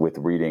obsessed with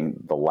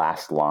reading the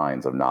last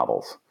lines of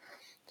novels,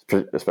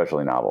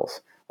 especially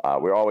novels.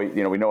 We're always,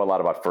 we know a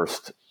lot about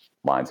first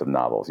lines of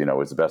novels. It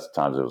was the best of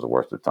times, it was the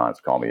worst of times,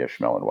 Call Me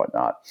Ishmael and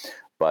whatnot.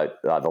 But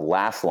the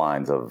last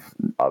lines of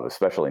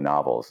especially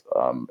novels,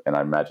 and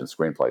I imagine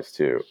screenplays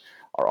too,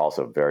 are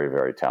also very,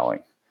 very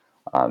telling.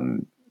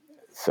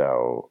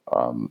 So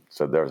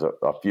there's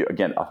a few,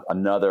 again,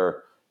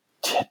 another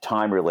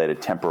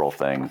time-related temporal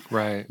thing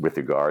with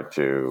regard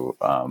to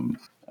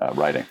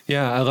writing.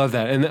 Yeah, I love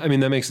that. And I mean,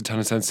 that makes a ton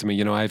of sense to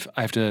me. I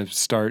have to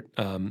start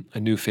a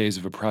new phase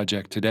of a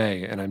project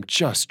today, and I'm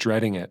just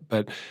dreading it.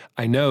 But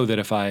I know that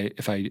if I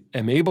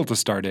am able to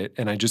start it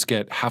and I just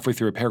get halfway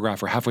through a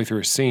paragraph or halfway through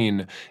a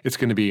scene, it's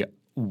going to be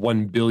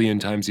 1 billion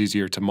times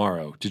easier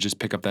tomorrow to just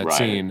pick up that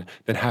scene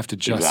than have to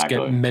just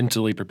get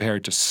mentally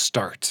prepared to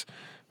start,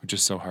 which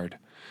is so hard.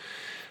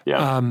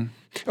 Yeah.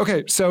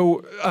 Okay,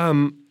 so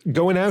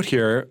going out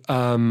here,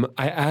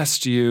 I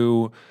asked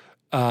you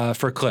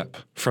for a clip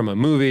from a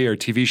movie or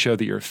TV show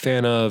that you're a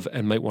fan of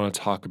and might want to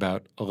talk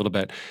about a little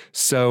bit.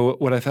 So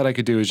what I thought I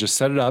could do is just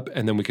set it up,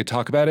 and then we could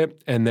talk about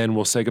it, and then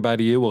we'll say goodbye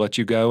to you. We'll let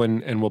you go,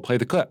 and we'll play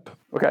the clip.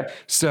 Okay.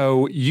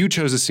 So you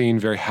chose a scene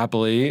very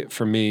happily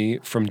for me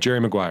from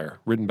Jerry Maguire,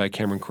 written by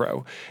Cameron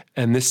Crowe.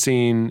 And this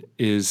scene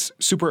is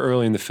super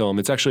early in the film.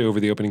 It's actually over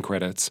the opening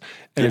credits.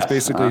 And it's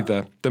basically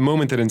the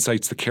moment that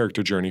incites the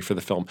character journey for the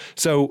film.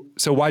 So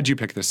why'd you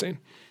pick this scene?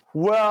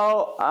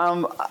 Well,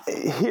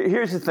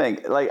 here's the thing.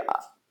 Like,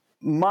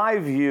 my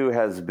view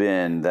has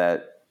been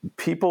that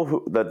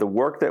that the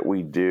work that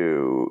we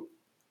do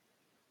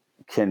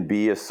can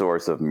be a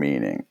source of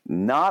meaning.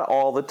 Not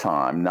all the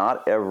time,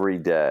 not every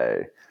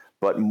day,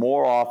 but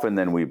more often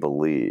than we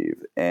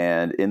believe.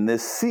 And in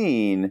this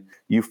scene,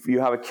 you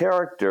have a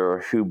character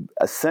who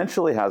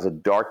essentially has a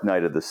dark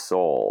night of the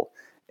soul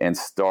and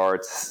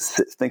starts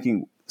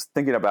thinking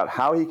about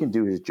how he can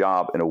do his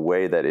job in a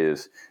way that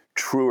is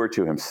truer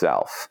to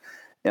himself.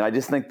 And I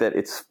just think that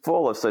it's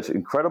full of such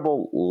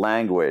incredible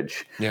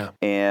language. Yeah.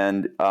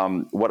 And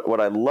what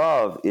I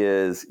love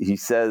is he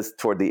says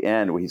toward the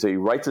end, he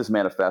writes his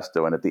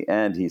manifesto, and at the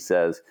end he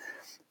says,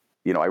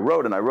 I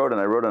wrote and I wrote and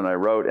I wrote and I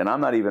wrote, and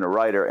I'm not even a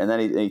writer. And then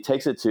he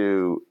takes it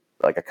to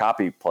like a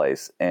copy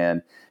place,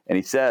 and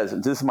he says,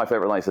 this is my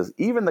favorite line, he says,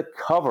 even the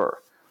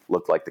cover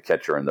looked like The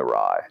Catcher in the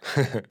Rye.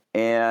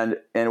 and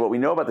what we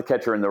know about The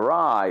Catcher in the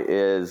Rye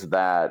is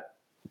that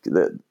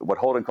what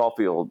Holden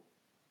Caulfield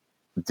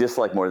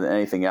disliked more than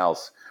anything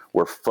else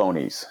were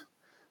phonies.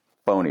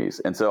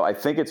 And so I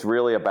think it's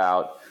really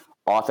about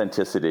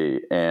authenticity.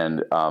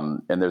 And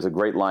there's a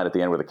great line at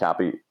the end where the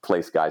copy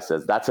place guy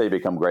says, that's how you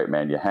become great,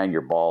 man. You hang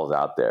your balls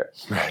out there.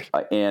 Right.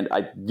 And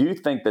I do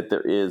think that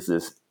there is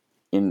this,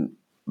 in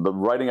the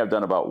writing I've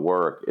done about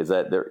work, is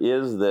that there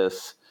is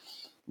this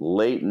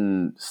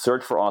latent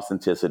search for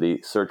authenticity,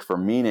 search for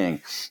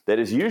meaning that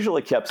is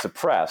usually kept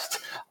suppressed.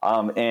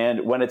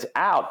 And when it's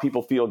out,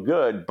 people feel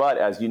good. But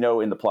as you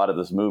know, in the plot of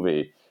this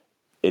movie,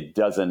 it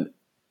doesn't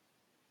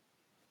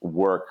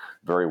work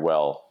very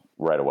well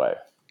right away.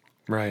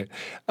 Right.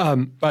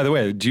 By the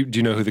way, do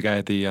you know who the guy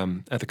at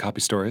the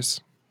copy store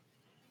is?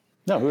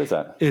 No, who is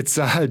that? It's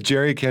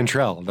Jerry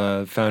Cantrell,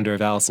 the founder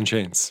of Alice in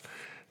Chains.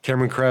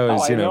 Cameron Crowe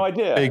is, no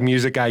idea. Big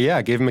music guy.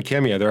 Yeah, gave him a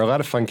cameo. There are a lot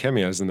of fun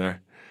cameos in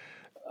there.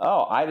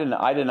 Oh, I did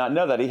not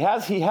know that. He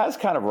has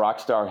kind of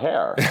rock star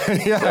hair.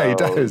 Yeah, so he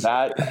does.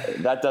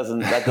 That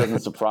doesn't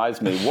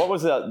surprise me. What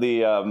was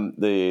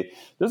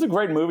there's a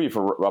great movie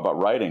about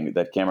writing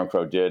that Cameron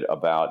Crowe did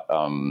about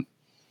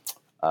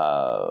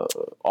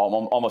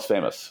Almost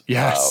Famous.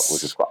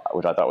 Yes.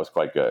 Which I thought was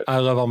quite good. I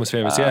love Almost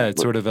Famous. Yeah,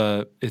 it's sort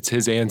of it's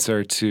his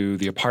answer to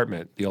The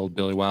Apartment, the old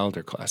Billy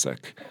Wilder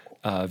classic.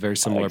 Very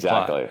similar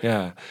exactly. plot.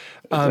 Yeah.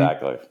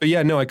 Exactly. But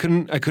yeah, no, I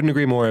couldn't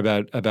agree more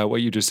about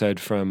what you just said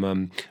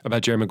from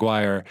about Jerry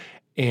Maguire.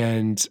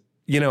 And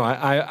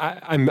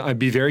I'd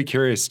be very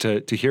curious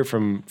to hear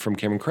from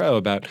Cameron Crowe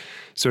about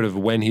sort of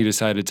when he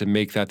decided to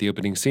make that the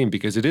opening scene,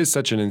 because it is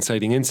such an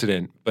inciting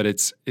incident. But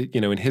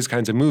in his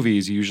kinds of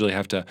movies, you usually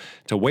have to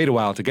wait a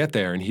while to get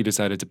there, and he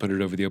decided to put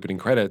it over the opening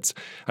credits.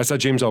 I saw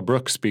James L.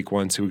 Brooks speak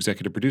once, who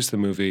executive produced the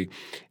movie,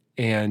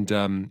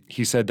 and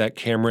he said that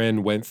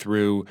Cameron went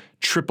through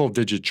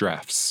triple-digit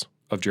drafts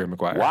of Jerry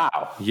Maguire.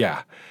 Wow.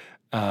 Yeah.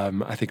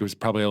 I think it was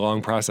probably a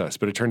long process,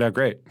 but it turned out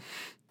great.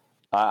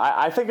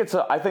 I think it's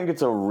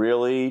a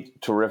really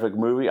terrific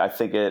movie. I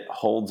think it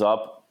holds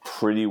up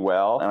pretty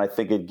well, and I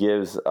think it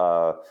gives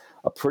a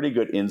pretty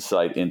good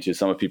insight into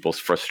some of people's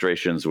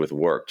frustrations with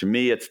work. To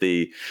me, it's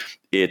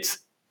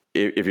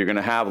if you're going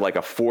to have like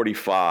a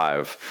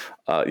 45,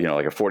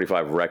 like a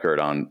 45 record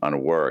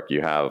on work,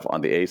 you have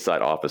on the A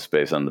side Office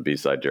Space, on the B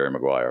side Jerry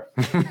Maguire.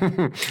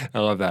 I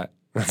love that.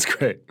 That's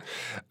great.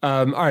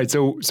 All right,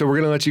 so we're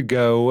going to let you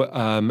go,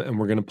 and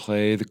we're going to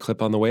play the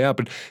clip on the way out.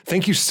 But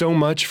thank you so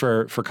much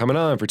for coming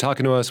on, for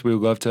talking to us. We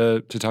would love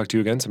to talk to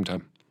you again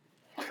sometime.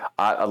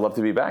 I'd love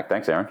to be back.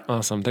 Thanks, Aaron.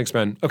 Awesome. Thanks,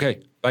 Ben.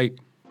 Okay, bye.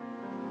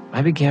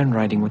 I began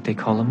writing what they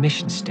call a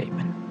mission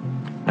statement.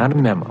 Not a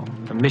memo,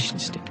 a mission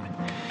statement.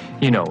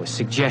 A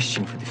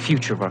suggestion for the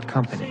future of our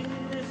company.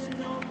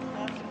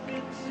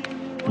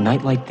 A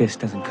night like this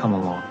doesn't come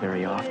along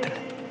very often.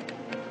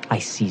 I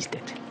seized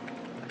it.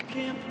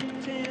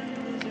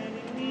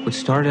 What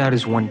started out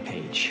as 1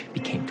 page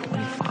became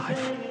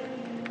 25.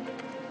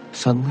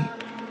 Suddenly,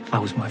 I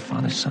was my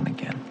father's son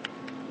again.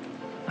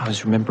 I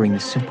was remembering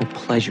the simple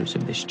pleasures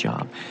of this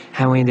job,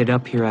 how I ended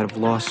up here out of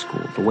law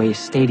school, the way a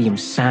stadium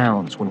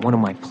sounds when one of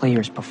my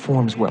players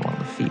performs well on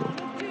the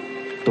field,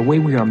 the way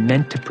we are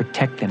meant to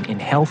protect them in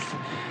health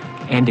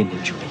and in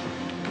injury.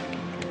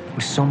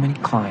 With so many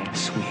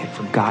clients, we had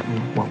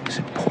forgotten what was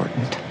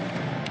important.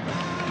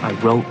 I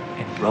wrote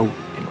and wrote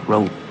and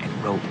wrote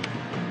and wrote,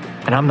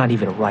 and I'm not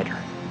even a writer.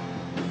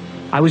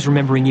 I was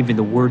remembering even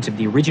the words of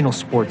the original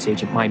sports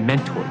agent, my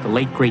mentor, the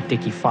late great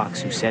Dickie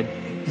Fox, who said,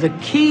 "The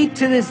key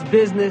to this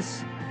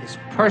business is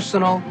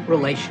personal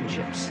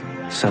relationships."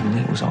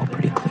 Suddenly it was all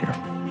pretty clear.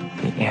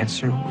 The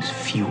answer was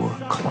fewer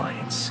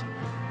clients,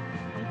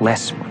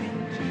 less money,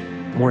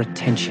 more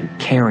attention,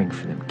 caring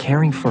for them,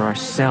 caring for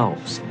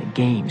ourselves in the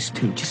games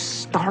too,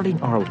 just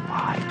starting our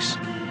lives.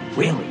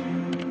 Really.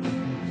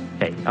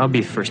 Hey, I'll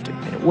be the first to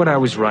admit it. What I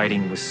was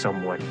writing was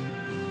somewhat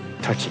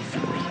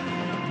touchy-feely.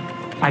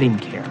 I didn't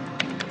care.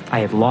 I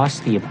had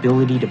lost the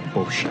ability to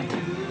bullshit.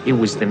 It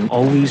was them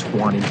always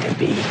wanting to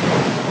be.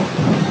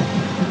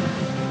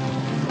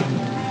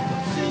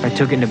 I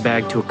took it in a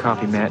bag to a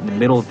copy mat in the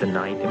middle of the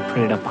night and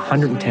printed up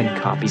 110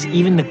 copies.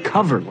 Even the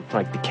cover looked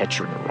like The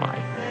Catcher in the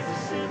Rye.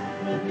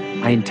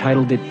 I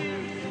entitled it,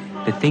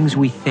 "The Things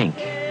We Think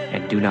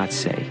and Do Not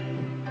Say.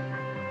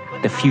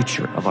 The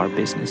Future of Our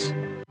Business."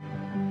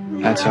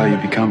 That's how you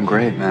become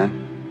great, man.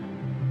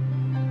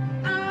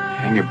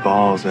 Hang your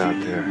balls out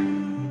there.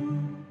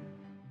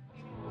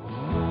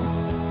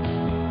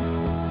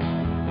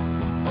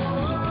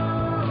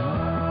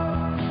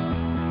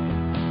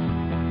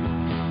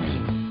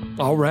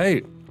 All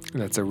right.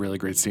 That's a really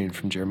great scene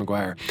from Jerry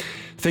Maguire.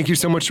 Thank you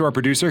so much to our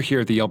producer here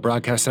at the Yale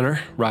Broadcast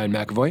Center, Ryan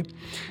McAvoy.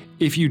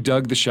 If you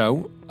dug the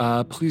show,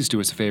 please do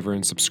us a favor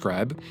and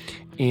subscribe.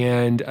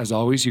 And as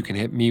always, you can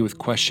hit me with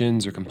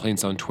questions or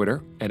complaints on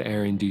Twitter at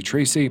Aaron D.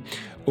 Tracy,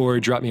 or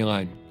drop me a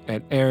line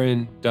at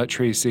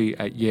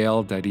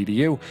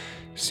aaron.tracy@yale.edu.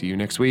 See you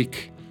next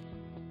week.